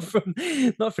not for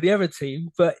the other team.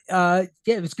 But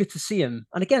it was good to see him.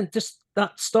 And again, just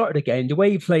that start of the game, the way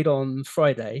he played on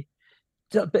Friday,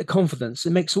 that bit of confidence,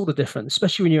 it makes all the difference,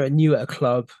 especially when you're new at a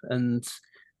club and.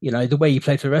 The way you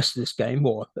play for the rest of this game,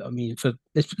 for at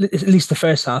least the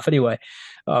first half anyway.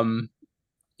 It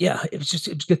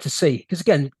was good to see. Because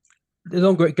again, the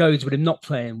longer it goes with him not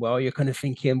playing well, you're kind of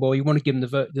thinking, well, you want to give him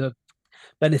the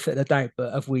benefit of the doubt,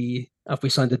 but have we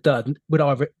signed a dud? With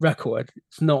our record,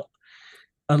 it's not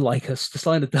unlike us to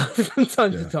sign a dud from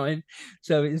time to time.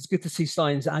 So it's good to see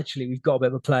signs that actually we've got a bit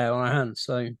of a player on our hands.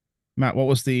 So Matt, what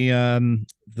was the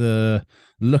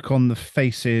look on the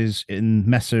faces in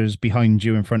Messers behind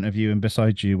you, in front of you, and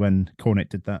beside you when Cornick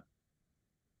did that?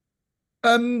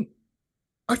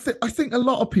 I think a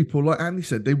lot of people, like Andy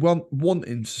said, they want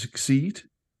him to succeed,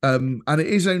 and it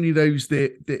is only those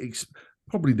that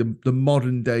probably the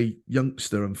modern day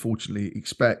youngster, unfortunately,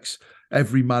 expects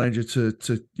every manager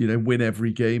to win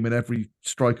every game and every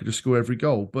striker to score every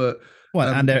goal, but. Well,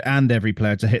 and every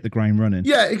player to hit the ground running.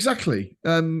 Yeah, exactly.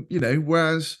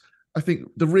 Whereas I think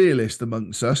the realist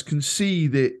amongst us can see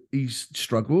that he's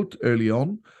struggled early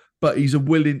on, but he's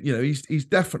he's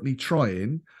definitely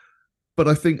trying. But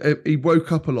I think he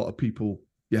woke up a lot of people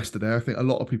yesterday. I think a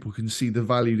lot of people can see the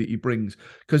value that he brings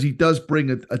because he does bring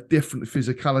a different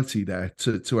physicality there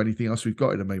to anything else we've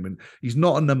got at the moment. He's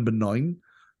not a number 9,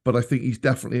 but I think he's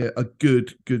definitely a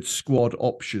good squad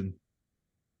option.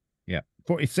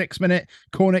 46 minute,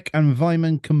 Cornick and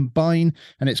Weimann combine,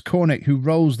 and it's Cornick who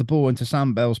rolls the ball into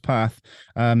Sam Bell's path.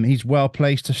 He's well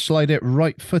placed to slide it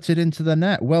right-footed into the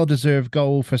net. Well-deserved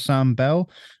goal for Sam Bell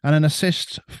and an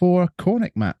assist for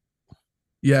Cornick, Matt.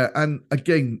 Yeah, and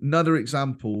again, another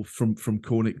example from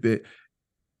Cornick that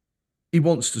he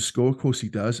wants to score. Of course he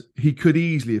does. He could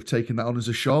easily have taken that on as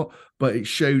a shot, but it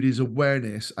showed his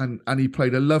awareness and he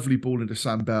played a lovely ball into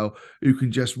Sam Bell, who can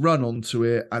just run onto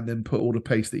it and then put all the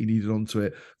pace that he needed onto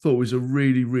it. Thought it was a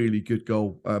really, really good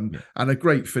goal and a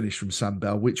great finish from Sam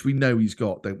Bell, which we know he's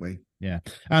got, don't we? Yeah.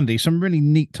 Andy, some really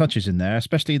neat touches in there,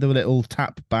 especially the little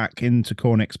tap back into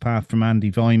Cornick's path from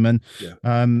Andy Weimann. Yeah.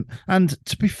 And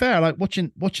to be fair, like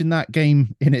watching that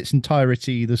game in its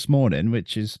entirety this morning,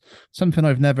 which is something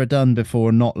I've never done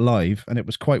before, not live, and it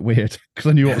was quite weird because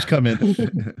I knew what was coming.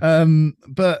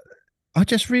 But I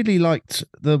just really liked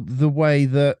the way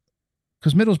that,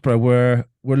 because Middlesbrough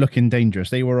were looking dangerous.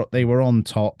 They were on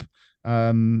top,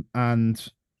 and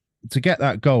to get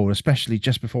that goal, especially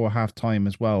just before half time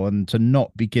as well, and to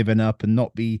not be giving up and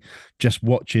not be just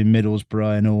watching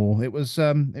Middlesbrough and all, it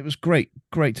was great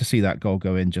to see that goal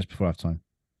go in just before half time.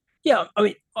 Yeah, I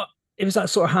mean, it was that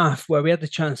sort of half where we had the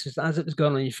chances. As it was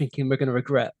going on, you're thinking we're going to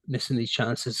regret missing these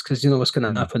chances because you know what's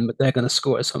going to happen, but they're going to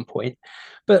score at some point.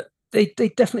 But they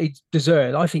definitely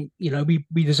deserve. I think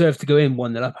we deserve to go in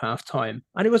 1-0 up half time,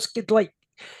 and it was like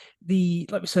we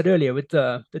said earlier with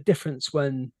the difference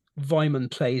when Vyman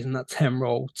plays in that 10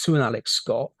 role to an Alex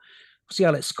Scott. See,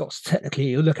 Alex Scott's technically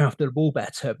he'll look after the ball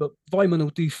better, but Vyman will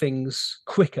do things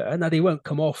quicker. Now they won't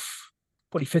come off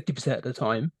probably 50% of the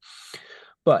time.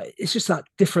 But it's just that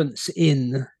difference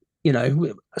in,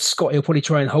 Scott will probably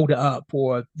try and hold it up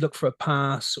or look for a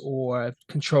pass or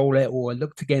control it or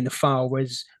look to gain the foul,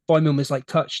 whereas Vyman was like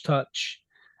touch,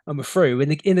 and we're through.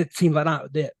 And in a team like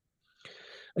that,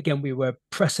 again, we were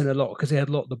pressing a lot because they had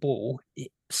a lot of the ball.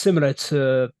 Similar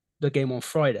to the game on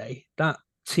Friday, that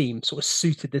team sort of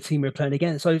suited the team we were playing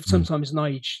against. So sometimes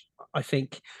Nige, I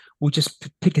think, will just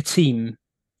pick a team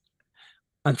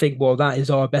and think, well, that is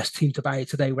our best team to battle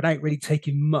today without really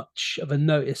taking much of a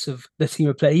notice of the team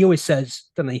of play. He always says,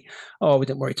 doesn't he, oh, we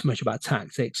don't worry too much about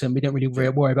tactics and we don't really worry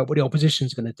about what the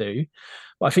opposition's going to do.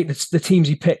 But I think the teams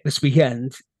he picked this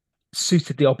weekend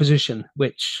suited the opposition,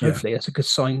 which hopefully that's a good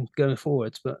sign going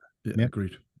forwards. But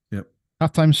agreed. Yep.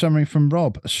 Halftime summary from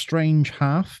Rob. A strange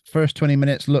half. First 20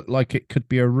 minutes looked like it could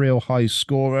be a real high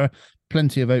scorer.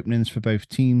 Plenty of openings for both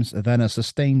teams, then a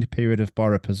sustained period of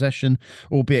Boro possession,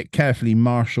 albeit carefully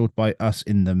marshalled by us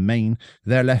in the main.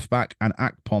 Their left-back and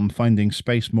Akpom finding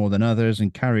space more than others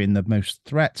and carrying the most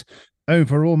threat.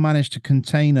 Overall managed to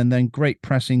contain, and then great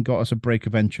pressing got us a break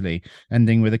eventually,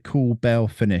 ending with a cool bell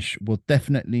finish. We'll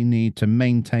definitely need to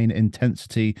maintain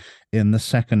intensity in the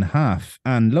second half.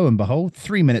 And lo and behold,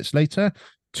 3 minutes later,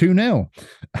 2-0.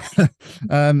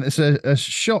 It's a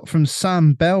shot from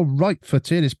Sam Bell,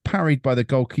 right-footed, is parried by the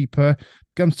goalkeeper,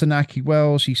 comes to Naki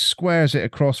Wells, he squares it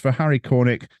across for Harry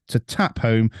Cornick to tap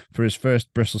home for his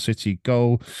first Bristol City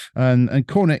goal. And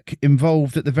Cornick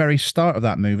involved at the very start of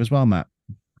that move as well, Matt.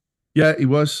 Yeah, he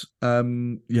was.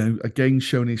 Again,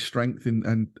 showing his strength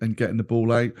and getting the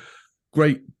ball out.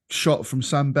 Great shot from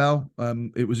Sam Bell.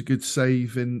 It was a good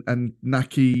save, and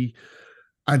Naki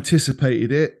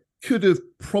anticipated it. Could have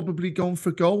probably gone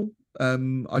for goal.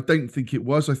 I don't think it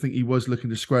was. I think he was looking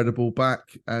to square the ball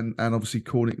back, and obviously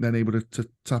Cornick then able to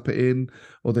tap it in.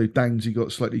 Although Downsy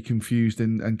got slightly confused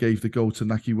and gave the goal to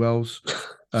Naki Wells,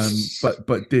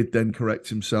 but did then correct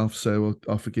himself. So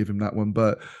I'll forgive him that one.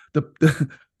 But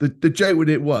the joke with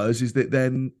it is that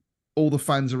then all the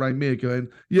fans around me are going,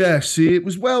 yeah, see, it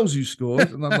was Wells who scored.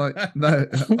 And I'm like, no,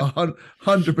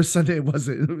 100% it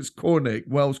wasn't. It was Cornick.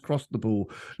 Wells crossed the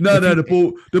ball.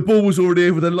 The ball was already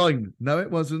over the line. No, it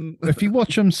wasn't. If you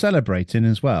watch them celebrating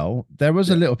as well, there was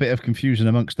a little bit of confusion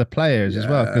amongst the players as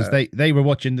well, because they were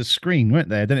watching the screen, weren't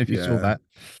they? I don't know if you saw that.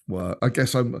 Well, I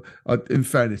guess in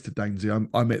fairness to Dainsy,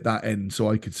 I'm at that end, so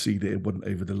I could see that it wasn't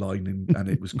over the line and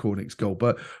it was Cornick's goal.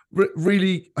 But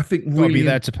really, I think really be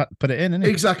there to put it in, isn't it?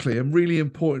 Exactly, and really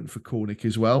important for Cornick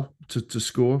as well to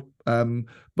score.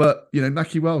 But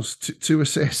Naki Wells, two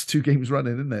assists, 2 games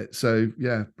running, isn't it? So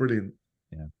yeah, brilliant.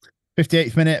 Yeah.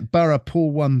 58th minute, Borough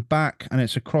pull one back, and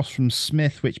it's across from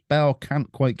Smith, which Bell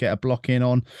can't quite get a block in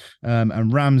on.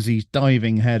 And Ramsey's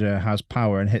diving header has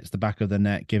power and hits the back of the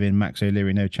net, giving Max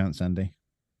O'Leary no chance, Andy.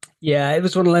 Yeah, it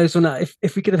was one of those when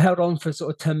if we could have held on for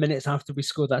sort of 10 minutes after we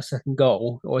scored that second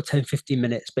goal, or 10, 15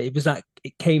 minutes, but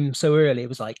it came so early, it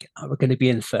was like, we're going to be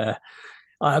in for.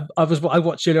 I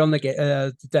watched earlier on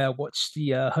the day. I watched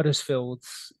the Huddersfield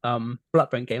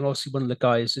Blackburn game. Obviously, one of the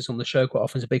guys who's on the show quite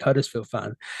often is a big Huddersfield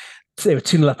fan. So they were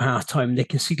 2-0 up at half time. They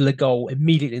conceded a goal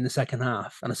immediately in the second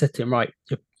half, and I said to him, "Right,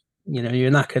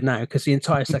 you're knackered now," because the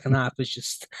entire second half was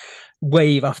just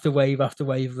wave after wave after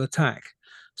wave of attack.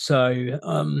 So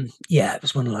it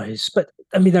was one of those. But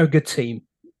I mean, they're a good team.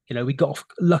 We got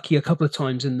lucky a couple of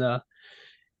times in the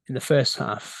first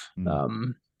half.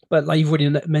 But like you've already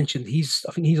mentioned,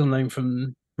 I think he's on loan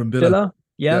from Villa.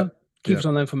 Yeah. Keeper's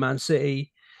on loan from Man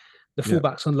City. The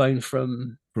fullback's on loan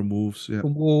from Wolves. Yeah.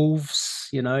 From Wolves,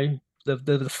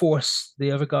 the Force,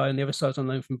 the other guy on the other side's on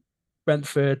loan from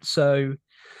Brentford. So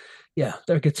yeah,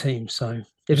 they're a good team. So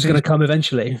it was going to come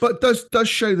eventually. But does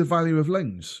show the value of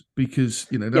loans, because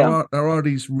there are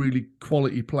these really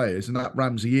quality players, and that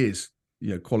Ramsey is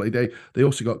quality. They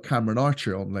also got Cameron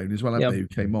Archer on loan as well, haven't they, who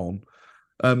came on.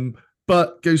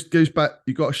 But goes back.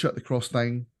 You got to shut the cross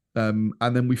down, and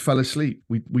then we fell asleep.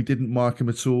 We didn't mark him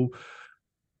at all.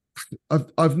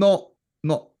 I've not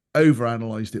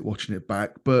overanalyzed it watching it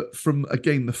back, but from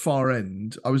again the far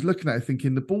end, I was looking at it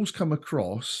thinking the ball's come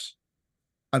across,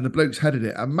 and the bloke's headed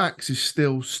it, and Max is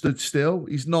still stood still.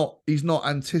 He's not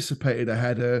anticipated a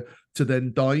header to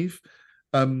then dive.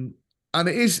 And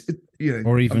it is,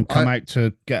 or even come out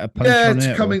to get a punch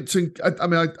on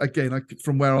it.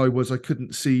 From where I was, I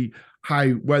couldn't see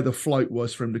where the flight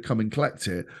was for him to come and collect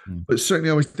it. But certainly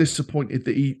I was disappointed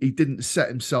that he didn't set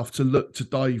himself to look to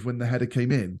dive when the header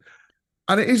came in.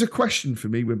 And it is a question for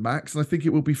me with Max, and I think it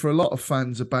will be for a lot of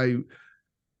fans about,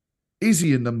 is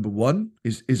he a number one?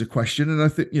 Is a question, and I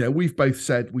think we've both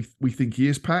said we think he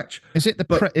is, Patch. Is it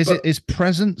it his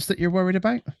presence that you're worried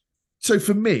about? So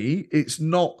for me, it's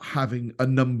not having a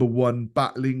number one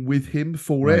battling with him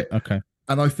for it. Okay,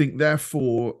 and I think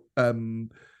therefore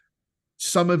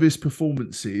some of his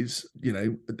performances,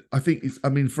 I think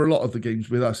for a lot of the games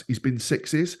with us, he's been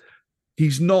sixes.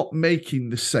 He's not making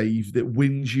the save that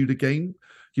wins you the game.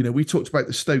 We talked about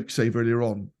the Stoke save earlier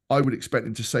on. I would expect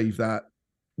him to save that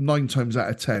 9 times out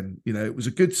of 10. It was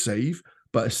a good save,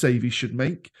 but a save he should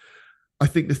make. I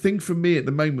think the thing for me at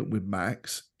the moment with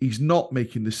Max, he's not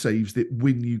making the saves that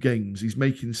win you games. He's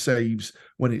making saves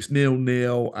when it's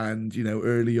 0-0 and,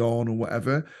 early on or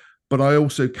whatever. But I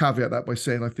also caveat that by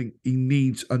saying I think he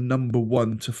needs a number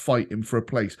one to fight him for a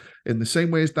place. In the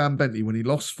same way as Dan Bentley, when he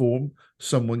lost form,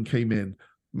 someone came in.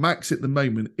 Max at the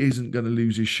moment isn't going to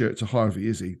lose his shirt to Harvey,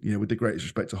 is he? With the greatest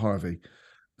respect to Harvey.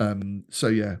 So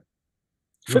yeah.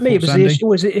 For me, it was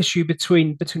always an issue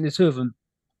between the two of them.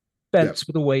 Bents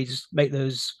would always make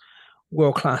those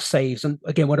world-class saves. And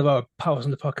again, one of our pals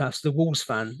on the podcast, the Wolves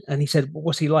fan, and he said,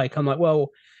 what's he like? I'm like, well,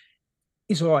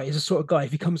 he's all right. He's the sort of guy,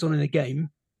 if he comes on in a game,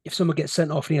 if someone gets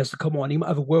sent off and he has to come on, he might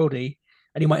have a worldie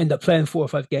and he might end up playing 4 or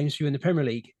 5 games for you in the Premier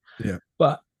League. Yeah.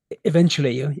 But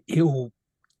eventually he'll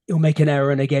make an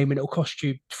error in a game and it'll cost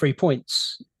you 3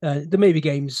 points. There may be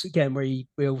games, again, where he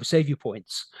will save you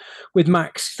points. With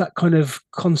Max, that kind of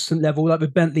constant level, like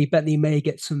with Bentley may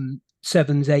get some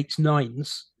 7s, 8s,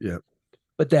 9s. Yeah.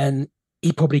 But then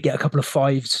he'd probably get a couple of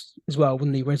 5s as well,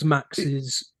 wouldn't he? Whereas Max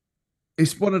is...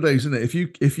 It's one of those, isn't it?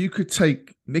 If you could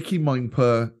take Nicky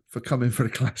Mindper for coming for the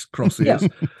class crosses,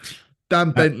 Dan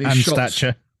Bentley's shots...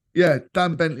 stature. Yeah,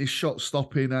 Dan Bentley's shot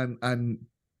stopping and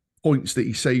points that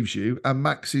he saves you, and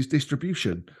Max's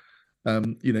distribution.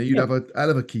 You'd have a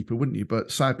hell of a keeper, wouldn't you?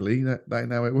 But sadly, that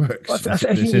ain't how it works. This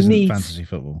isn't fantasy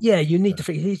football. Yeah, you need to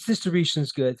think his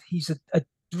distribution's good. He's a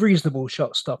reasonable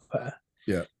shot stopper.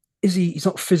 Yeah. He's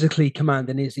not physically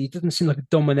commanding, is he? He doesn't seem like a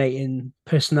dominating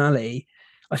personality.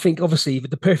 I think obviously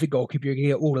with the perfect goalkeeper, you're gonna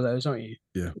get all of those, aren't you?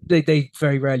 Yeah. They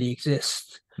very rarely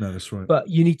exist. No, that's right. But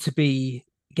you need to be,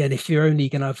 again, if you're only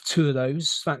going to have 2 of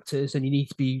those factors, then you need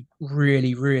to be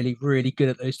really, really, really good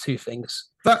at those 2 things.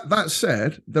 That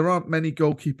said, there aren't many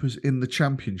goalkeepers in the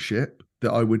Championship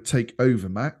that I would take over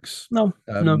Max. No.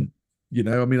 I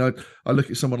look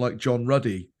at someone like John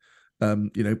Ruddy.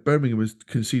 Birmingham was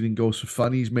conceding goals for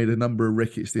fun. He's made a number of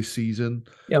rickets this season.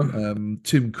 Yeah.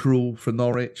 Tim Krul for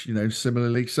Norwich,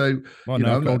 similarly. So,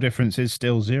 goal difference is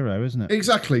still 0, isn't it?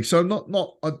 Exactly. So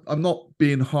I'm not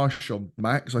being harsh on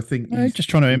Max. I think you're just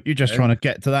trying to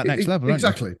get to that next level.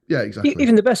 Exactly. Aren't you? Yeah, exactly.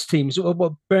 Even the best teams.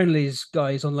 Well, Burnley's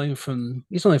guy is on loan from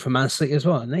Man City as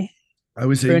well, isn't he?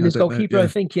 Oh, is he? Burnley's goalkeeper, I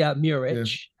think. Yeah,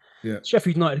 Muric. Yeah.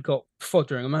 Sheffield United got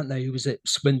Fotheringham, haven't they? Who was at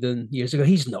Swindon years ago.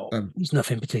 He's not. He's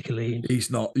nothing particularly.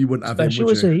 He's not. You wouldn't have special, him,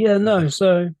 would you? Is he? Yeah, no.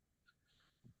 So.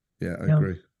 Yeah, I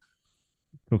agree.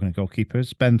 Talking of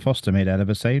goalkeepers, Ben Foster made a hell of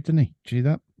a save, didn't he? Did you see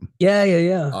that?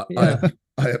 Yeah.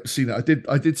 I haven't seen it.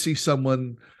 I did see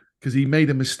someone, because he made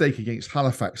a mistake against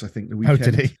Halifax, I think, the weekend. Oh,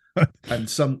 did he? And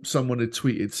someone had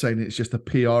tweeted saying it's just a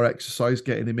PR exercise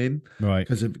getting him in, right?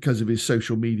 Because of his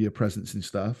social media presence and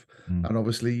stuff. And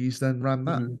obviously he's then ran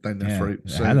that down their throat.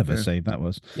 So, hell of a save that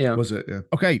was. Yeah. Was it? Yeah.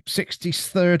 Okay,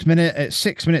 63rd minute. It's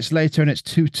 6 minutes later, and it's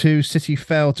 2-2. City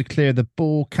failed to clear the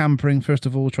ball. Campering, first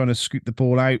of all, trying to scoop the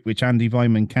ball out, which Andy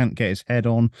Weimann can't get his head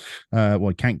on.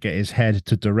 He can't get his head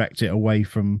to direct it away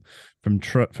from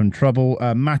trouble.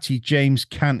 Matty James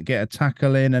can't get a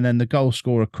tackle in, and then the goal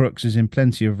scorer Crooks is in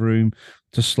plenty of room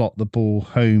to slot the ball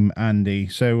home, Andy.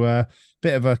 So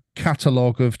bit of a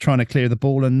catalogue of trying to clear the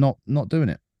ball and not doing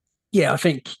it. Yeah, I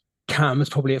think Cam is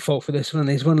probably at fault for this one.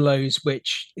 There's one of those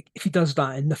which, if he does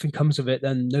that and nothing comes of it,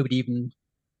 then nobody even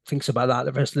thinks about that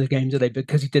the rest of the game, do they?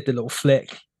 Because he did the little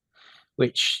flick,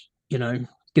 which,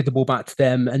 give the ball back to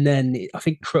them. And then I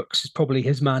think Crooks is probably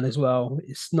his man as well.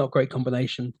 It's not a great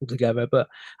combination altogether, but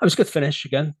it was a good finish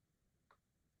again.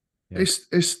 Yeah.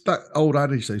 It's that old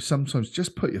adage though. Sometimes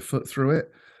just put your foot through it.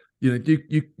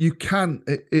 You can't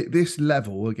at this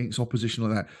level against opposition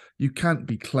like that. You can't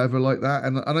be clever like that.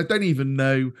 And I don't even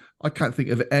know. I can't think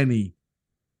of any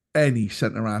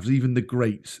centre halves, even the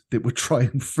greats, that would try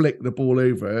and flick the ball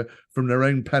over from their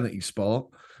own penalty spot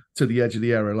to the edge of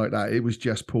the area like that. It was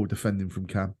just poor defending from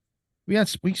Cam.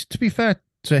 To be fair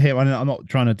to him, I'm not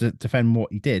trying to defend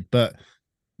what he did, but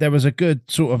there was a good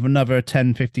sort of another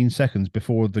 10, 15 seconds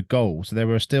before the goal. So there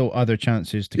were still other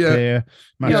chances to clear.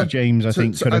 Matthew James, I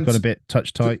think, could have got a bit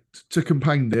touch tight. To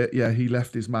compound it, he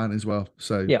left his man as well.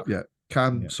 So,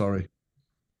 Cam, sorry.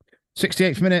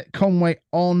 68th minute, Conway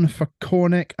on for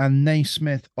Cornick and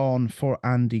Naismith on for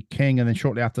Andy King. And then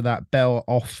shortly after that, Bell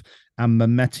off and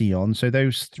Mehmeti on. So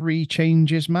those 3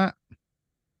 changes, Matt?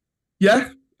 Yeah.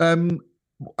 And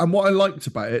what I liked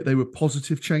about it, they were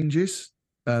positive changes.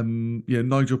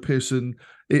 Nigel Pearson,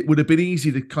 it would have been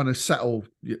easy to kind of settle,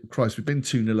 Christ, we've been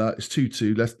 2-0 up, it's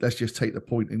 2-2, let's just take the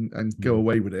point and go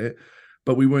away with it.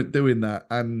 But we weren't doing that.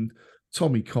 And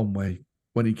Tommy Conway,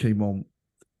 when he came on,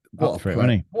 what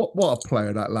a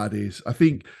player that lad is. I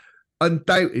think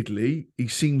undoubtedly he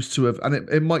seems to have, and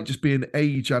it might just be an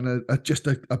age and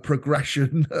a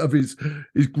progression of his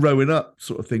growing up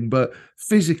sort of thing, but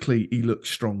physically he looks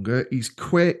stronger, he's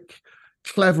quick,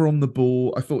 clever on the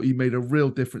ball. I thought he made a real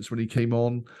difference when he came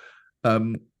on.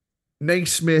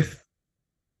 Naismith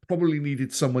probably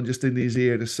needed someone just in his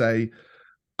ear to say,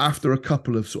 after a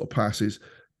couple of sort of passes,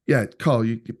 Carl,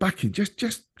 you're back in.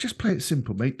 Just play it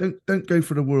simple, mate. Don't go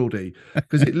for the worldie,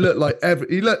 because it looked like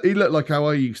he looked like how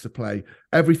I used to play.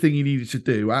 Everything he needed to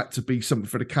do had to be something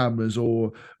for the cameras,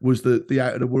 or was the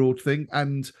out of the world thing.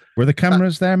 And were the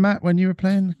cameras there, Matt, when you were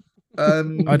playing?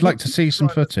 I'd like to see some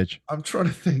footage. I'm trying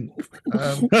to think.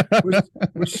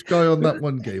 Was Sky on that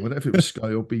one game? I don't know if it was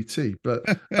Sky or BT, but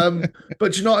do you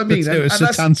know what I mean? It was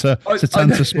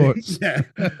Setanta Sports. Yeah,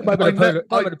 might be a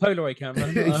Polaroid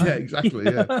camera. Yeah,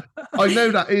 exactly. Yeah, I know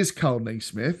that is Carl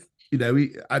Naismith. He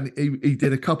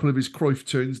did a couple of his Cruyff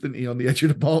turns, didn't he, on the edge of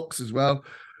the box as well?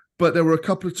 But there were a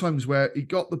couple of times where he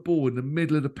got the ball in the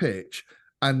middle of the pitch,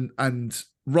 and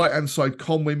right hand side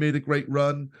Conway made a great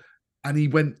run. And he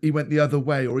went the other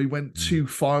way, or he went too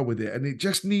far with it. And it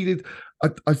just needed,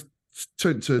 I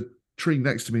turned to Tree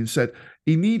next to me and said,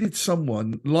 he needed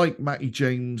someone like Matty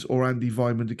James or Andy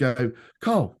Vyman to go,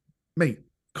 Carl, mate,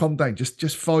 calm down.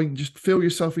 Just feel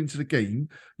yourself into the game.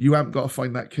 You haven't got to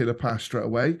find that killer pass straight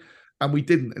away. And we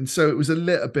didn't. And so it was a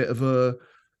little bit of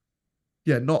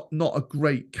not a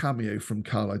great cameo from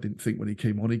Carl, I didn't think, when he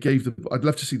came on. I'd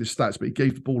love to see the stats, but he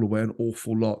gave the ball away an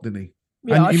awful lot, didn't he?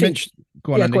 Yeah, I think.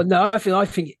 No, I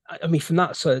think. I mean, from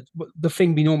that side, the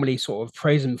thing we normally sort of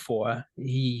praise him for,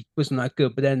 he wasn't that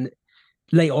good. But then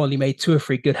late on, he made 2 or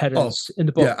 3 good headers in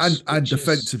the box. Yeah, and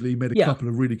defensively, he made a couple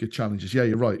of really good challenges. Yeah,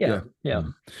 you're right. Yeah.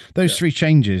 Those 3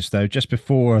 changes, though, just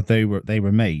before they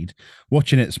were made.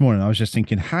 Watching it this morning, I was just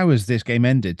thinking, how has this game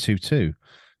ended 2-2?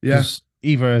 Yeah.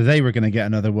 Either they were going to get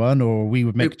another one, or we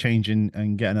would make a change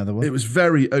and get another one. It was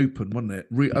very open, wasn't it?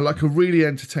 Like a really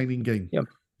entertaining game. Yeah.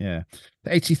 Yeah.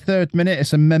 The 83rd minute,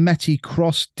 it's a Mehmeti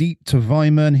cross deep to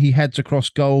Vyman. He heads across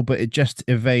goal, but it just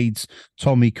evades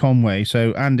Tommy Conway.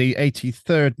 So, Andy,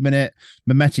 83rd minute,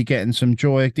 Mehmeti getting some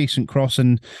joy, decent cross.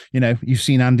 And, you've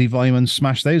seen Andy Vyman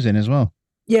smash those in as well.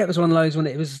 Yeah, it was one of those when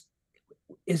is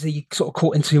he sort of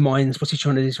caught in 2 minds? What's he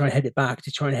trying to do? He's trying to head it back?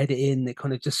 He's trying to head it in? It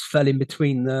kind of just fell in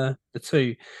between the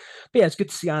 2. But yeah, it's good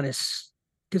to see Anis,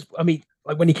 because, I mean,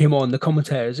 like when he came on, the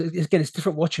commentators, it's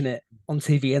different watching it on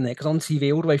TV, isn't it? Because on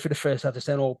TV, all the way through the first half, they're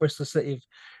saying, Bristol City have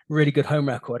really good home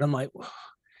record. I'm like,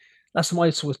 last time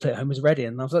I saw us play at home was Reading.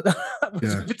 And I was like, that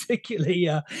was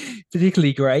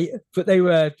particularly great. But they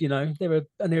were bigging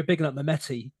up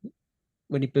Mehmeti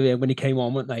when he came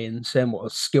on, weren't they? And saying what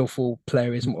a skillful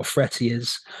player is and what a threat he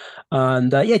is.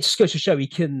 And it just goes to show he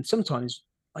can sometimes,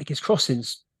 like his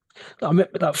crossings. I remember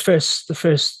one of the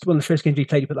first games he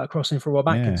played, he put that cross in for Rob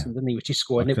Atkinson, didn't he? Which he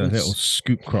scored. Like, and it was a little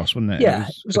scoop cross, wasn't it? Yeah,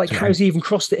 it was like, how's he even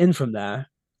crossed it in from there?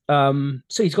 So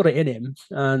he's got it in him,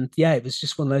 and it was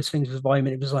just one of those things with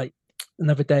Vyman. It was like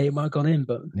another day it might have gone in,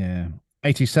 but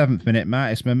 87th minute,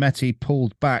 Matt. It's Mehmeti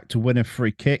pulled back to win a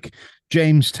free kick.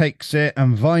 James takes it,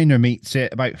 and Viner meets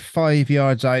it about 5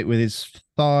 yards out with his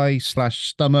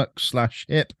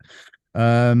thigh/stomach/hip.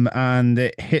 And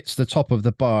it hits the top of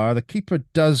the bar. The keeper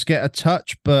does get a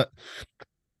touch, but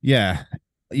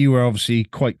you were obviously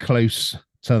quite close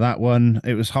to that one.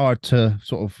 It was hard to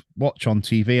sort of watch on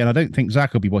TV, and I don't think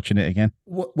Zach will be watching it again.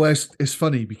 Well, it's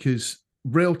funny because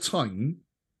real time,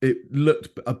 it looked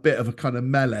a bit of a kind of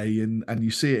melee, and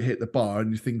you see it hit the bar,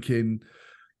 and you're thinking,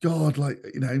 God,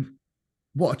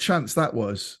 what a chance that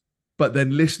was. But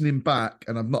then listening back,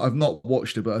 and I've not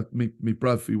watched it, but my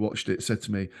brother who watched it said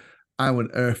to me, how on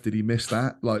earth did he miss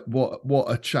that? Like, what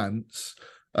a chance.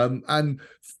 And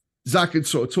Zach had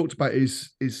sort of talked about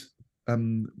his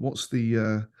what's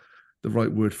the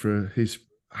right word for his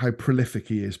how prolific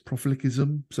he is,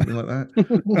 proflicism, something like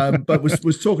that. But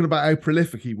was talking about how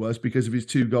prolific he was because of his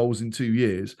 2 goals in 2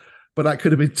 years. But that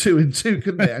could have been 2 and 2,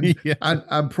 couldn't it? And,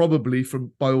 and probably,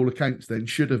 from by all accounts, then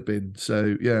should have been.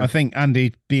 So yeah, I think,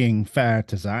 Andy, being fair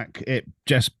to Zach, it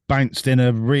just bounced in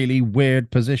a really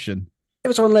weird position. It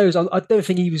was one of those. I don't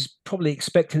think he was probably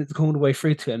expecting it to come all the way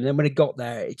through to him. And then when it got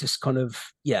there, it just kind of,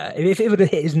 if it would have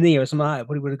hit his knee or something like that, it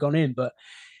probably would have gone in. But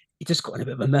he just got in a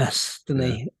bit of a mess, didn't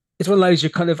he? It's one of those, you're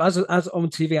kind of, as on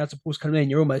TV, as the ball's coming in,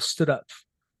 you're almost stood up,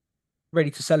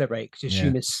 ready to celebrate because you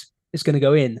assume it's going to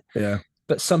go in. Yeah.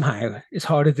 But somehow it's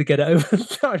harder to get it over,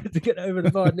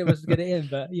 the bar than it was to get it in.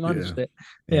 But he managed it.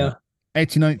 Yeah.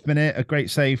 89th minute, a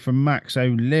great save from Max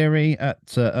O'Leary at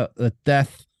the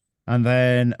death. And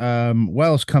then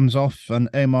Wells comes off and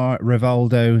Omar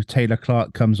Rivaldo, Taylor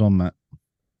Clark comes on, Matt.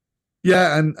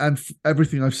 Yeah, and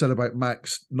everything I've said about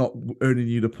Max not earning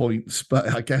you the points,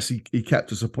 but I guess he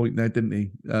kept us a point there, didn't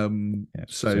he? And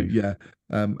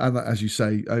as you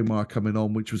say, Omar coming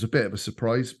on, which was a bit of a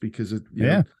surprise because of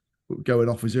going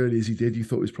off as early as he did, you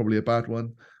thought it was probably a bad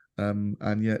one.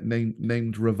 And yet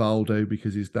named Rivaldo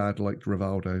because his dad liked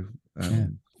Rivaldo.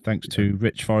 Thanks to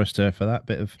Rich Forrester for that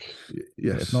bit of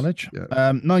knowledge. Yeah.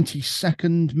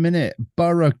 92nd minute,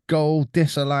 Boro goal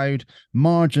disallowed,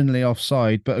 marginally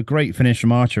offside, but a great finish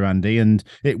from Archer, Andy, and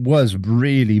it was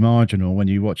really marginal when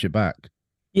you watch it back.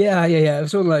 Yeah. It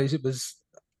was all those. It was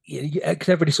because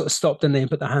everybody sort of stopped and then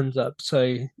put their hands up.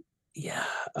 So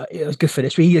it was a good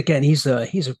finish. But he's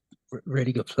a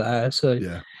really good player. So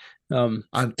and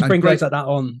to bring guys like that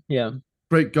on,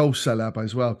 great goal Celeb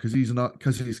as well, because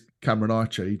he's Cameron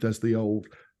Archer. He does the old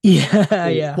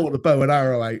pull the bow and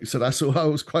arrow out. So that's all. I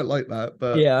was quite like that.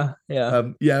 But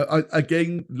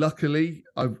again, luckily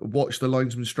I watched the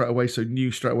linesman straight away, so knew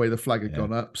straight away the flag had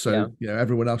gone up. So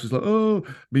everyone else was like, "Oh!"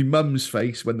 My mum's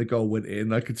face when the goal went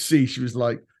in, I could see she was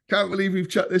like, "Can't believe we've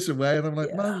chucked this away," and I'm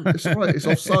like, "Mum, it's all right. It's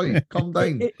offside. Calm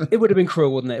down." It would have been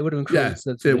cruel, wouldn't it? It would have been cruel.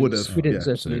 It would have. We didn't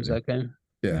deserve to lose that game.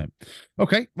 Yeah.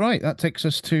 Okay, right. That takes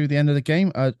us to the end of the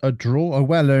game. A draw, a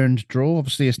well-earned draw.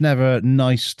 Obviously, it's never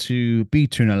nice to be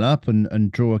 2-0 up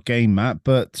and draw a game, Matt,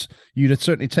 but you'd have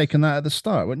certainly taken that at the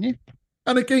start, wouldn't you?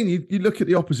 And again, you look at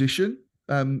the opposition.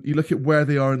 You look at where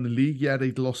they are in the league. Yeah,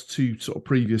 they'd lost 2 sort of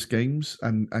previous games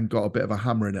and got a bit of a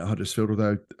hammering at Huddersfield,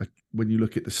 although when you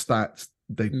look at the stats,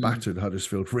 they battered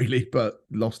Huddersfield, really, but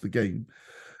lost the game.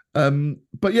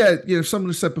 But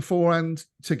someone said beforehand,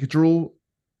 take a draw.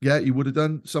 Yeah, you would have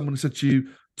done. Someone said to you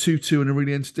 2-2 in a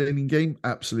really entertaining game.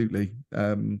 Absolutely.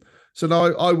 So now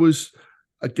I was,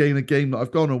 again, a game that I've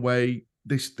gone away.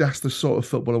 That's the sort of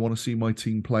football I want to see my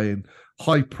team playing.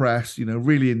 High press,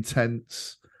 really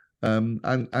intense,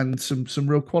 and some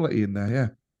real quality in there. Yeah.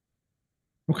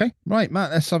 Okay, right,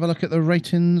 Matt, let's have a look at the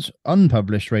ratings,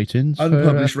 unpublished ratings.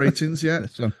 Ratings, yeah.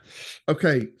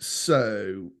 Okay,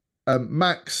 so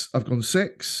Max, I've gone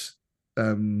 6.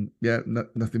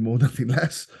 Nothing more, nothing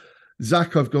less.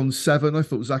 Zach, I've gone 7. I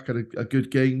thought Zach had a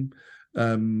good game.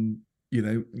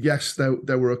 Yes,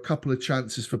 there were a couple of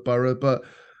chances for Boro, but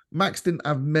Max didn't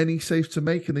have many saves to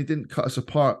make, and they didn't cut us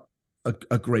apart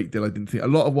a great deal. I didn't think a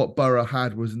lot of what Boro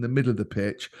had was in the middle of the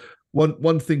pitch.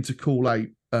 One thing to call out,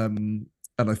 and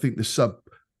I think the sub,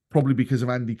 probably because of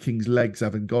Andy King's legs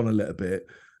having gone a little bit,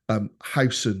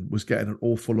 Howson was getting an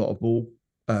awful lot of ball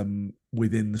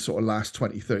within the sort of last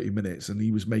 20-30 minutes, and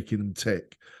he was making them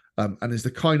tick. And as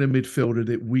the kind of midfielder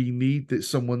that we need, that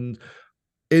someone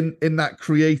in that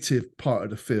creative part of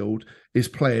the field is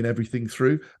playing everything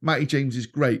through. Matty James is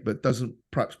great, but doesn't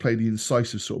perhaps play the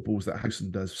incisive sort of balls that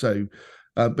Howson does. So,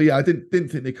 I didn't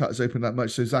think they cut us open that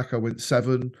much. So Zach, I went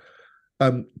 7.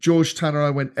 George Tanner, I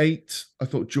went 8. I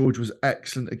thought George was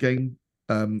excellent again.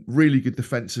 Really good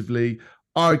defensively.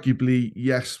 Arguably,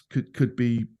 yes, could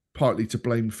be partly to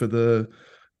blame for the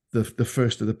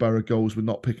first of the Boro goals with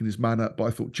not picking his man up, but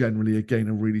I thought generally, again,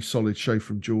 a really solid show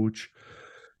from George.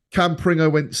 Cam Pringo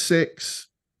went 6.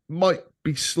 Might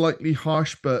be slightly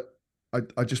harsh, but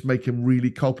I just make him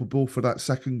really culpable for that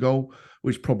second goal,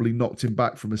 which probably knocked him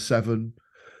back from a 7.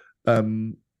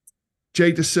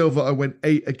 Jay Da Silva, I went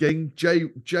 8 again.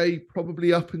 Jay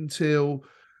probably up until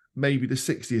maybe the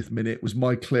 60th minute was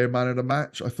my clear man of the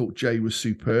match. I thought Jay was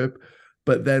superb.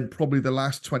 But then probably the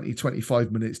last 20,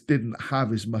 25 minutes didn't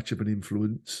have as much of an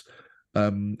influence.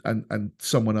 And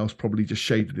someone else probably just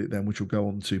shaded it then, which we'll go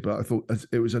on to. But I thought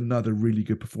it was another really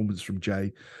good performance from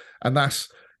Jay. And that's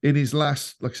in his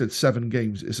last, like I said, 7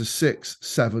 games. It's a 6,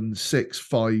 7, 6,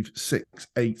 5, 6,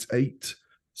 8, 8.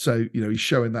 So, he's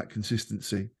showing that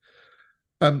consistency.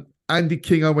 Andy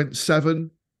King, I went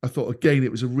 7. I thought, again,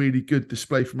 it was a really good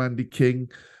display from Andy King.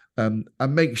 And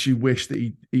makes you wish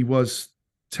that he was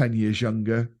 10 years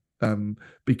younger,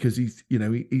 because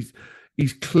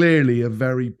he's clearly a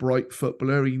very bright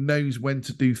footballer. He knows when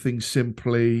to do things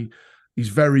simply. He's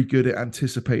very good at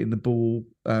anticipating the ball.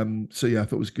 So yeah, I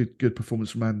thought it was good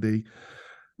performance from Andy.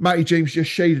 Matty James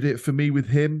just shaded it for me with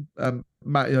him.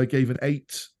 Matty, I gave an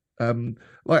 8.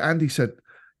 Like Andy said,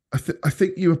 I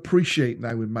think you appreciate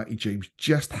now with Matty James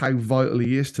just how vital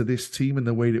he is to this team and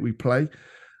the way that we play.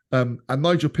 And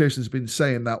Nigel Pearson's been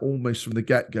saying that almost from the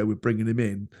get-go with bringing him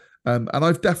in. And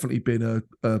I've definitely been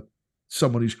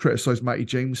someone who's criticised Matty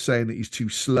James, saying that he's too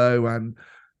slow.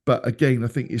 But again, I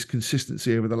think his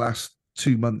consistency over the last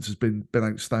 2 months has been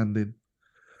outstanding.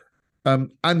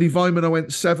 Andy Vyman, I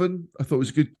went 7. I thought it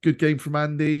was a good game from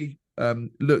Andy.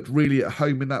 Looked really at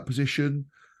home in that position.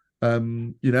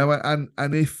 And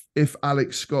if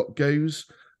Alex Scott goes,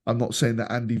 I'm not saying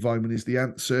that Andy Vyman is the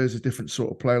answer. He's a different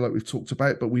sort of player, like we've talked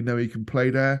about, but we know he can play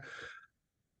there.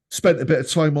 Spent a bit of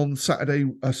time on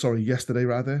yesterday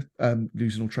rather,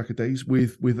 losing all track of days,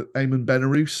 with Eamon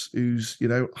Benarous, who's,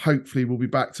 hopefully will be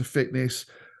back to fitness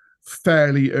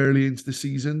fairly early into the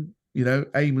season.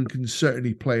 Eamon can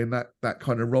certainly play in that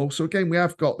kind of role. So again, we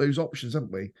have got those options,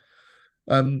 haven't we?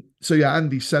 So yeah,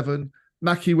 Andy 7.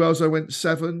 Naki Wells, I went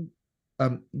 7.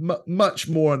 Much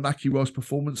more on Naki Wells'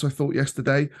 performance, I thought,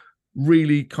 yesterday.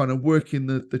 Really kind of working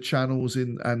the channels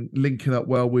in and linking up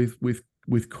well with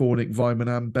Cornick,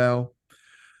 Vyman and Bell.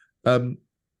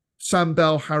 Sam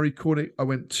Bell, Harry Cornick, I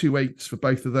went 2 8s for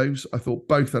both of those. I thought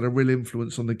both had a real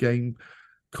influence on the game.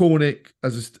 Cornick,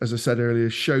 as I said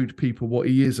earlier, showed people what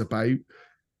he is about,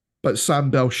 but Sam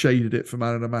Bell shaded it for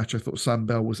man of the match. I thought Sam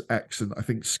Bell was excellent. I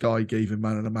think Sky gave him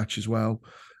man of the match as well.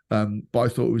 But I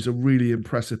thought it was a really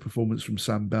impressive performance from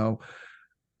Sam Bell.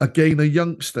 Again, a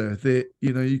youngster that,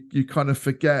 you kind of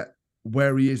forget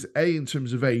where he is, in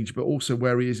terms of age, but also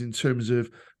where he is in terms of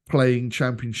playing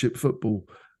championship football.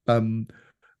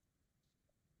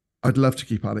 I'd love to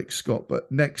keep Alex Scott,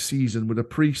 but next season with a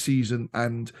pre-season,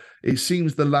 and it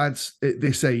seems the lads at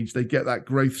this age, they get that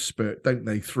growth spurt, don't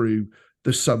they, through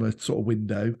the summer sort of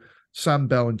window. Sam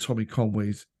Bell and Tommy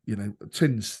Conway's,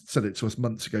 Tins said it to us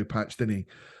months ago, Patch, didn't he?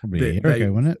 Probably a year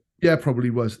ago, wasn't it? Yeah, probably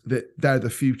was. That they're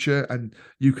the future, and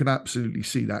you can absolutely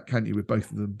see that, can't you, with both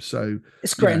of them? So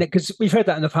it's great, isn't it? Because we've heard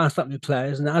that in the past, that with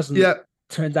players, and it hasn't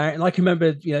turned out. And I can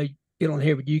remember, being on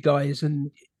here with you guys,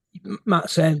 and Matt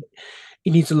saying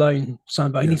he needs a loan,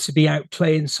 Sam Bell. He needs to be out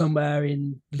playing somewhere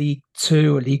in League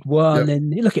 2 or League 1.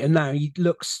 And you look at him now, he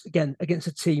looks, again, against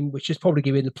a team which is probably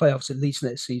going to be in the playoffs at least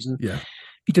next season. Yeah.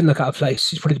 He didn't look out of place.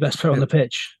 He's probably the best player on the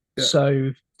pitch. Yeah.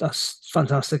 So that's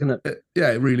fantastic, isn't it?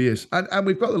 Yeah, it really is. And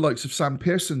we've got the likes of Sam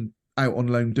Pearson out on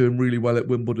loan doing really well at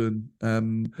Wimbledon.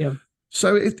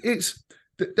 So it's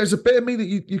there's a bit of me that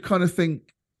you kind of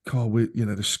think,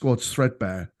 the squad's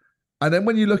threadbare. And then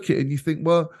when you look at it and you think,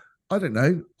 well, I don't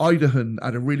know, Idahan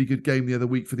had a really good game the other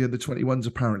week for the under-21s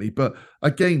apparently. But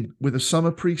again, with a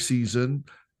summer pre-season,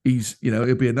 he's,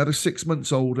 he'll be another 6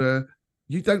 months older.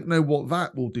 You don't know what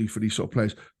that will do for these sort of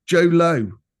players. Joe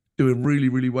Lowe doing really,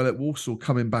 really well at Walsall,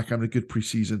 coming back having a good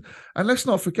pre-season. And let's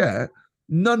not forget,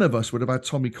 none of us would have had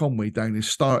Tommy Conway down as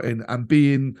starting and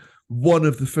being one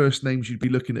of the first names you'd be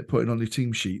looking at putting on your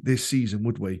team sheet this season,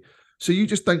 would we? So you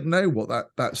just don't know what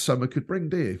that summer could bring,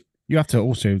 do you? You have to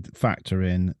also factor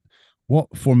in,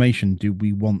 what formation do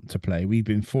we want to play? We've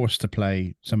been forced to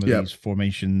play some of these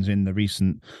formations in the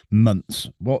recent months.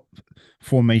 What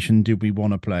formation do we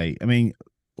want to play? I mean,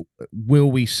 will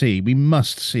we see? We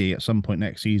must see at some point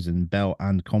next season Bell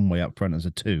and Conway up front as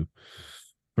a 2,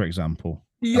 for example.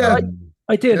 Yeah.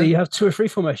 Ideally, you have 2 or 3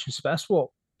 formations, but that's what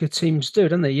good teams do,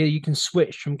 don't they? You can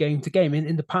switch from game to game.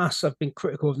 In the past, I've been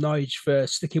critical of Nige for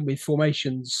sticking with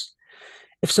formations.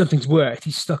 If something's worked,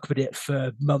 he's stuck with it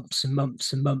for months and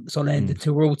months and months on end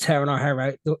until we're all tearing our hair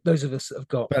out. Those of us that have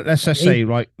got. But let's just say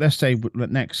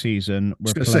next season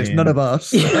we're playing. Say none of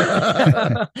us.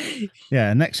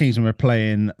 Yeah, next season we're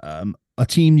playing a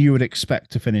team you would expect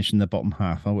to finish in the bottom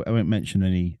half. I won't mention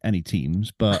any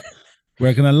teams, but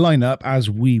we're going to line up as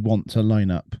we want to line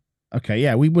up. Okay,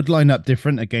 yeah, we would line up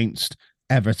different against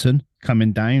Everton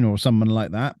coming down or someone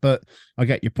like that. But I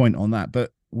get your point on that.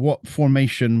 But what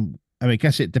formation? I mean, I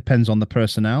guess it depends on the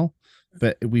personnel,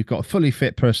 but we've got fully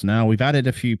fit personnel. We've added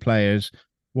a few players.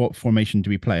 What formation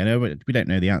do we play? I know we don't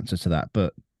know the answer to that,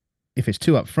 but if it's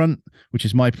 2 up front, which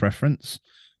is my preference,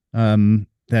 then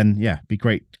be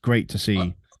great to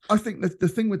see. I think that the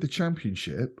thing with the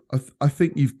Championship, I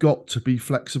think you've got to be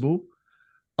flexible.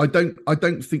 I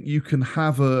don't think you can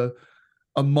have a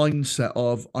mindset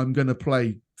of, I'm going to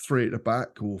play 3 at the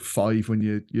back or 5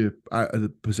 when you're out of the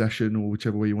possession, or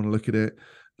whichever way you want to look at it.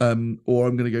 Or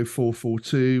I'm going to go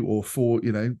 4-4-2 or 4,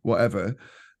 whatever.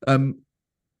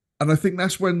 And I think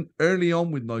that's when early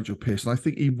on with Nigel Pearson, I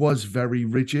think he was very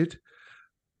rigid.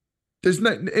 There's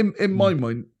no, in my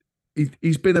mind,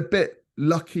 he's been a bit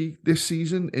lucky this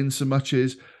season in so much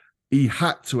as he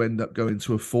had to end up going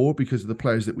to a 4 because of the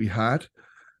players that we had.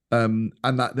 And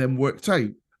that then worked out.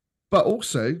 But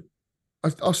also,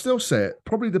 I'll still say it,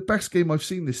 probably the best game I've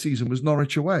seen this season was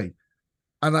Norwich away.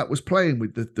 And that was playing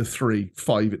with the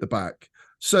 3-5 at the back.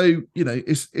 So,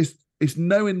 it's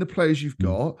knowing the players you've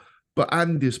got, but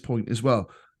Andy's point as well.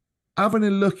 Having a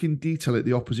look in detail at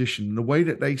the opposition and the way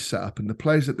that they set up and the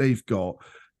players that they've got,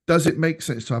 does it make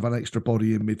sense to have an extra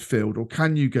body in midfield, or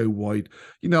can you go wide?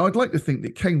 I'd like to think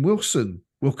that Kane Wilson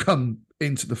will come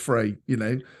into the fray,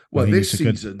 this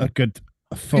season. A good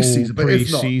full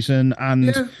pre-season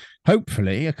and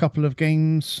hopefully a couple of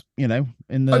games, in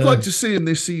the... I'd like to see him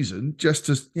this season just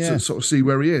to sort of see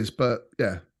where he is, but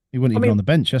yeah. He wasn't even on the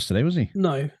bench yesterday, was he?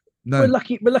 No. We're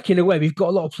lucky in a way. We've got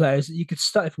a lot of players that you could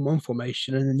start from one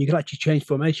formation and then you can actually change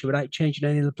formation without changing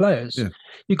any of the players. Yeah.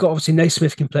 You've got obviously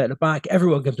Naismith can play at the back.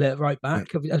 Everyone can play at the right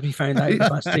back, as we found out in the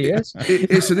last 2 years.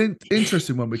 It's an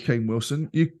interesting one with Kane Wilson.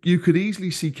 You could easily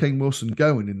see Kane Wilson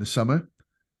going in the summer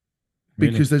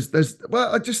because there's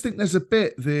I just think there's a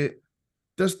bit that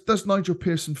does Nigel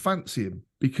Pearson fancy him,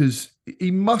 because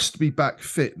he must be back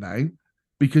fit now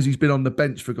because he's been on the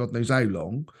bench for God knows how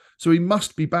long. So he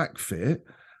must be back fit.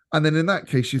 And then in that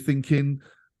case, you're thinking,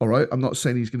 all right, I'm not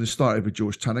saying he's going to start over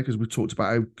George Tanner because we talked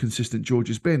about how consistent George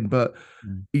has been, but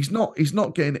he's not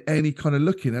getting any kind of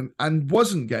looking and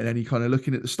wasn't getting any kind of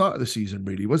looking at the start of the season,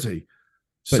 really, was he?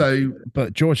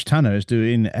 But George Tanner is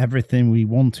doing everything we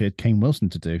wanted Kane Wilson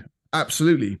to do.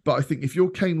 Absolutely. But I think if you're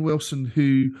Kane Wilson,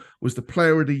 who was the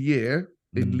player of the year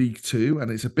in League Two, and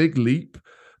it's a big leap,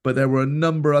 but there were a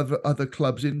number of other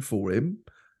clubs in for him,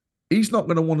 he's not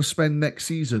going to want to spend next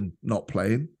season not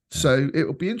playing. So it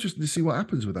will be interesting to see what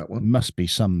happens with that one. Must be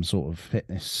some sort of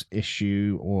fitness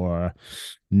issue or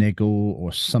niggle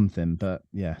or something, but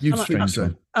yeah. You'd think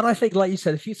so. And I think, like you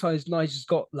said, a few times Nigel's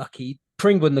got lucky.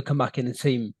 Pring wouldn't have come back in the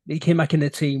team. He came back in the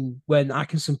team when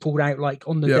Atkinson pulled out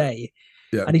on the day.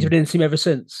 Yeah. And he's been in the team ever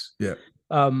since. Yeah.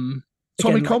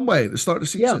 Tommy Conway at the start of the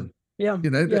season. Yeah.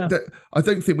 I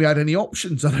don't think we had any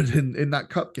options other than in that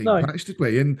cup game, perhaps, did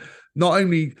we? And not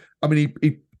only,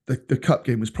 the cup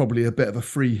game was probably a bit of a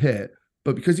free hit,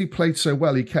 but because he played so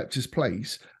well, he kept his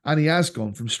place and he has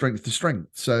gone from strength to strength.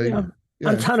 So,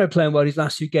 And Tanner playing well these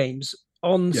last 2 games.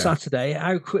 On Saturday,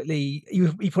 how quickly he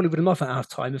probably would have been off at half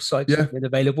time if Sykes had been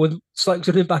available. Sykes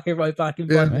would have been right back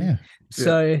in.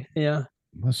 So,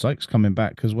 Well, Sykes coming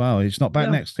back as well. He's not back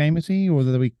next game, is he? Or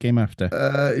the week game after?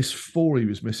 It's 4 he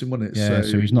was missing, wasn't it? Yeah,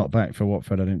 so he's not back for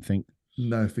Watford, I don't think.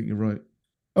 No, I think you're right.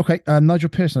 Okay, Nigel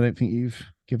Pearson, I don't think you've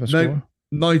given a score.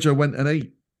 Nigel went an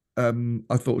 8.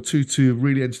 I thought 2-2,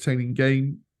 really entertaining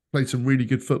game. Played some really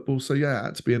good football. So, yeah, it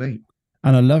had to be an 8.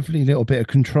 And a lovely little bit of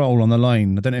control on the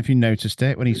line. I don't know if you noticed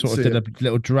it when he sort of did a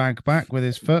little drag back with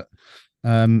his foot.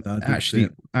 Actually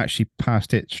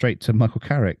passed it straight to Michael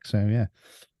Carrick. So, yeah.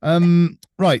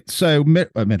 Right, so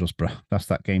Middlesbrough, that's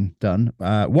that game done.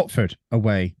 Watford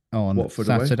away on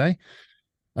Saturday.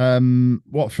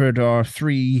 Watford are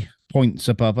 3 points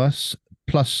above us,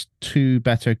 plus 2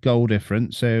 better goal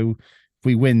difference. So if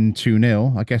we win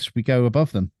 2-0, I guess we go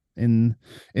above them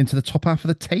into the top half of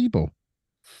the table.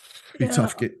 Be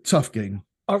tough game.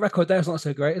 Our record there's not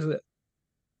so great, is it?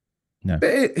 No.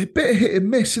 Bit of hit and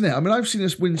miss, isn't it? I mean, I've seen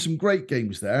us win some great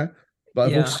games there.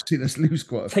 But I've also seen us lose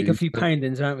quite a few. Take a few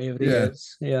poundings, haven't we, over the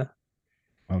years? Yeah.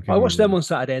 Okay, I watched them on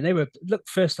Saturday and they were,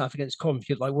 first half against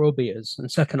Coventry like world beaters, and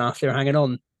second half they were hanging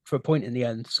on for a point in the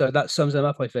end. So that sums them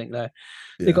up, I think.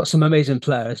 They've got some amazing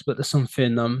players, but there's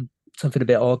something a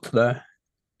bit odd there.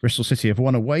 Bristol City have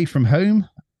won away from home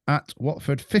at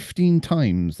Watford 15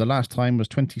 times. The last time was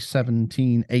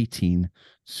 2017-18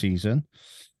 season.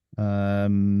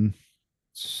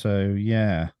 So,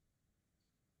 yeah.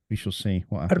 We shall see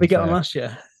what happens. How did we get on last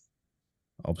year?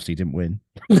 Obviously, didn't win.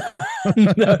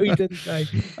 No, he didn't.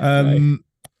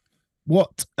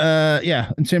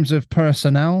 In terms of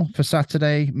personnel for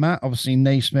Saturday, Matt, obviously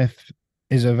Naismith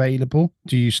is available.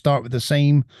 Do you start with the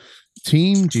same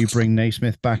team? Do you bring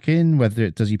Naismith back in?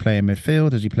 Does he play in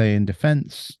midfield? Does he play in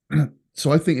defence?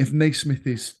 So I think if Naismith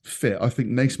is fit, I think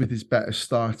Naismith is better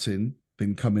starting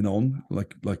than coming on,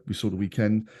 like we saw the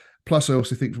weekend. Plus, I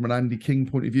also think from an Andy King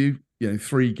point of view,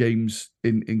 3 games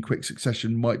in quick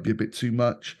succession might be a bit too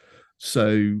much.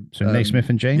 So Naismith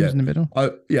and James in the middle?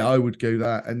 I would go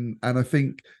that. And I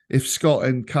think if Scott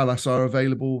and Callas are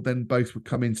available, then both would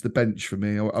come into the bench for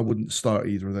me. I wouldn't start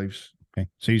either of those. Okay.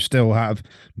 So you still have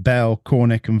Bell,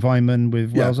 Cornick and Vyman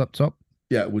with Wells up top?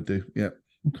 Yeah, it would do. Yeah.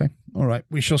 Okay. All right,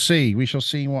 we shall see. We shall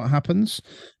see what happens.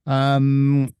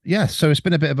 Yeah, so it's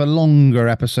been a bit of a longer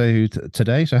episode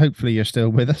today, so hopefully you're still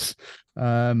with us.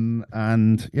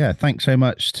 And yeah, thanks so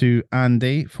much to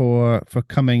Andy for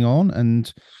coming on,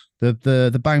 and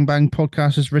the Bang Bang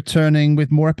podcast is returning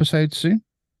with more episodes soon.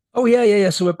 Oh yeah.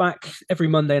 So we're back every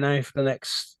Monday now for the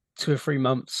next 2 or 3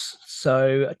 months.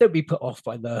 So don't be put off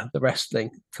by the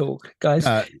wrestling talk, guys.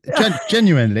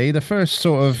 Genuinely, the first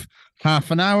sort of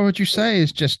half an hour, would you say,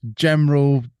 is just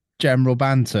general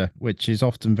banter, which is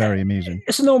often very amusing.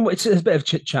 It's a bit of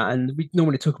chit chat, and we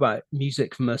normally talk about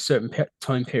music from a certain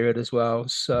time period as well.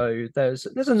 So there's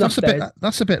enough there.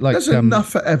 That's a bit like there's enough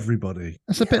for everybody.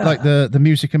 That's a bit like the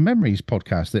Music and Memories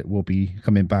podcast that will be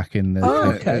coming back in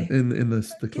the in the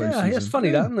close season. It's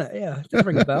funny that, isn't it? Yeah, just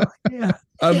ring a bell. Yeah.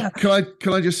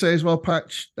 Can I just say as well,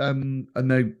 Patch? I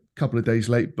know a couple of days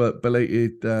late, but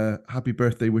belated happy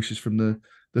birthday wishes from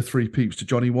the three peeps to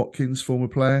Johnny Watkins, former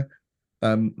player.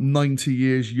 90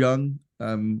 years young.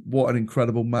 What an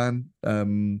incredible man. I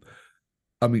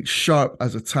mean, sharp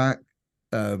as a tack.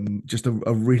 Just a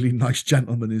really nice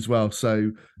gentleman as well.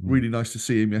 So really nice to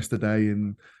see him yesterday.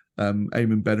 And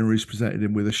Eamon Benarouz presented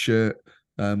him with a shirt.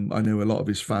 I know a lot of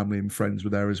his family and friends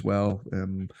were there as well.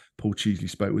 Paul Cheesley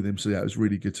spoke with him. So yeah, it was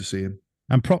really good to see him.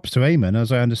 And props to Eamon,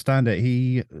 as I understand it,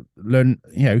 he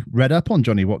read up on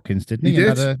Johnny Watkins, didn't he? He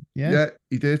did.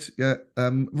 He did. Yeah.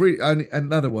 Really, and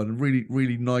another one, really,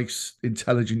 really nice,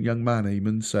 intelligent young man,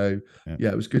 Eamon. So yeah,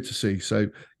 it was good to see. So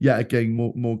yeah, again,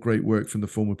 more great work from the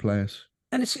former players.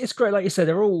 And it's great, like you said,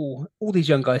 they're all these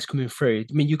young guys coming through.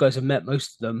 I mean, you guys have met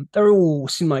most of them. They're all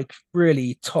seem like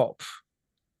really top,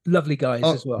 lovely guys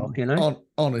as well, you know.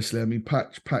 Honestly, I mean,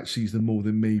 Patch sees them more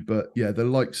than me, but yeah, the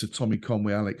likes of Tommy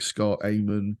Conway, Alex Scott,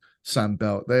 Eamon, Sam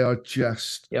Belt, they are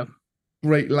just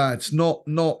great lads. Not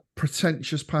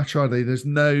pretentious, Patch, are they? There's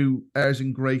no airs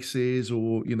and graces,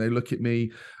 or look at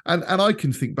me. And I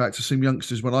can think back to some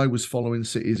youngsters when I was following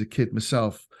City as a kid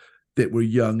myself that were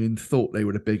young and thought they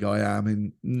were the big I am,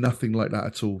 and nothing like that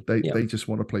at all. They just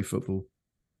want to play football.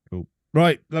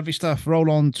 Right, lovely stuff.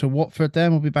 Roll on to Watford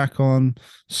then. We'll be back on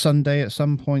Sunday at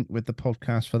some point with the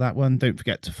podcast for that one. Don't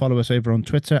forget to follow us over on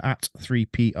Twitter at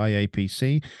 3PIAPC,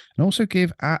 and also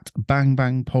give at Bang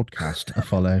Bang Podcast a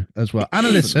follow as well. And a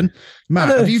listen.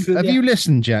 Matt, have you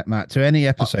listened yet, Matt, to any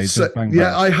episodes of Bang Bang?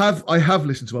 Yeah, I have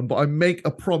listened to one, but I make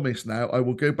a promise now. I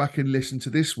will go back and listen to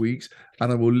this week's,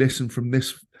 and I will listen from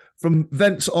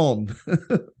thence on.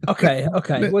 Okay.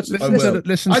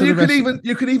 Listen. And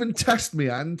you can even test me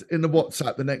in the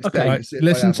WhatsApp the next day. Right.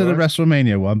 Listen to the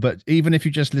WrestleMania one, but even if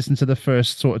you just listen to the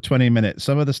first sort of 20 minutes,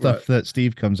 some of the stuff that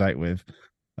Steve comes out with.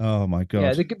 Oh my god!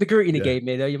 Yeah, the greeting he gave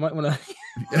me though, you might want to.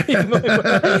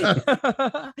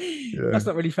 That's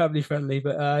not really family friendly,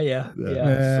 but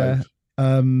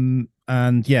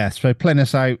and so playing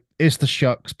us out is the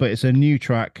Shucks, but it's a new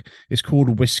track. It's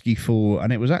called Whiskey Fool,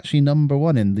 and it was actually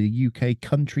 #1 in the UK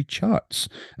country charts.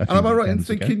 And am I right in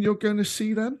thinking you're going to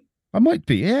see them? I might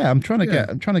be. Yeah, I'm trying to get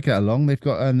along. They've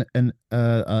got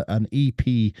an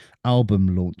EP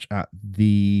album launch at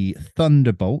the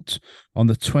Thunderbolt on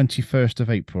the 21st of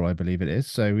April, I believe it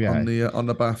is. So yeah, on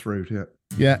the Bath Road. Yeah.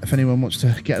 Yeah, if anyone wants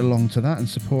to get along to that and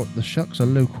support the Shucks, a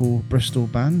local Bristol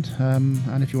band.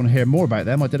 And if you want to hear more about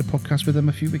them, I did a podcast with them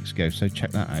a few weeks ago, so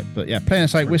check that out. But yeah, playing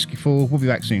us out, Whiskey Fool. We'll be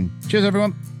back soon. Cheers,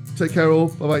 everyone. Take care, all.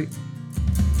 Bye-bye.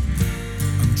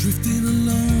 I'm drifting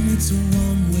along, it's a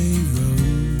one-way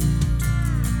road.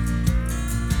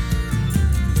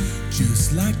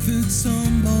 Just like the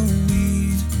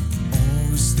tumbleweed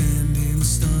or a standing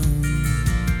stone.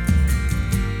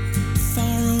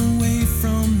 Far away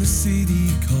from the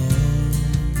city core,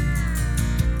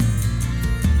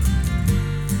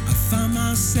 I find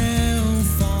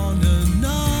myself on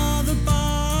another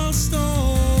bar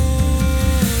stool.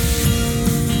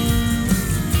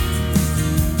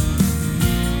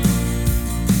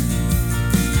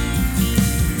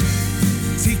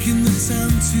 Taking the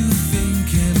time to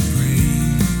think and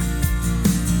breathe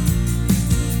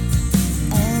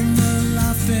on the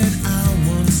life that I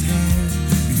once had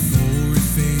before it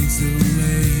fades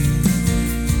away.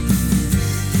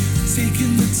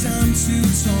 Taking the time to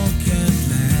talk at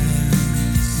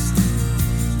last.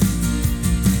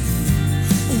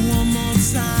 One more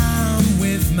time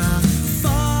with my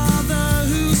father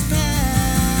who's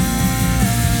passed.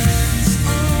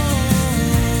 Oh,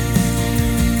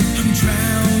 I'm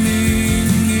drowning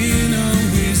in a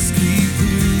whiskey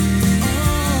pool. Oh,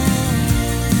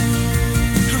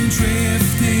 I'm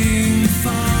drifting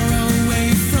far away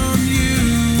from you.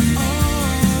 Oh,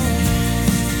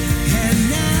 and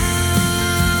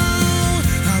now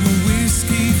I'm a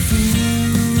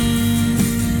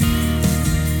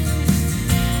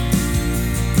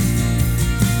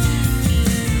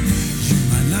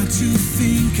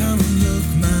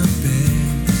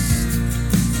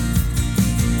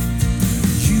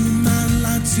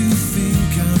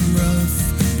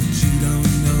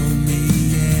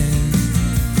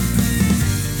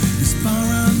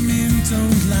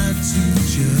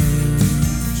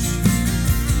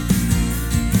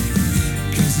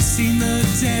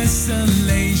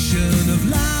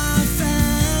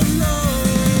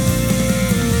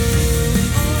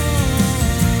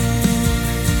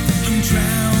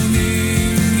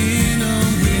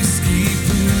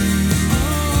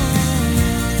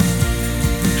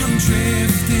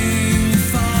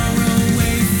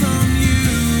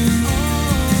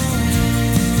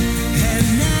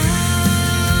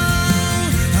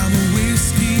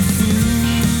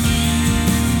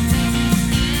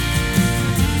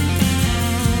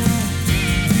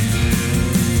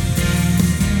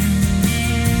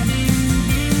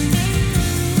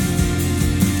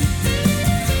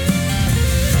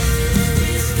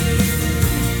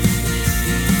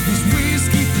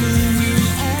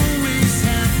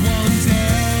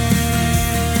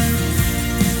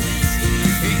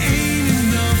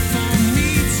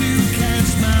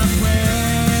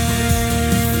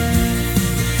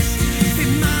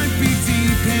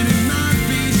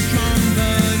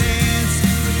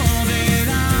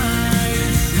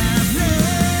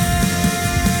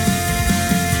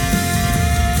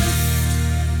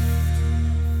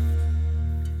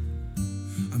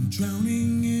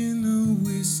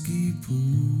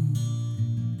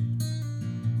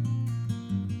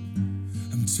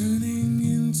turning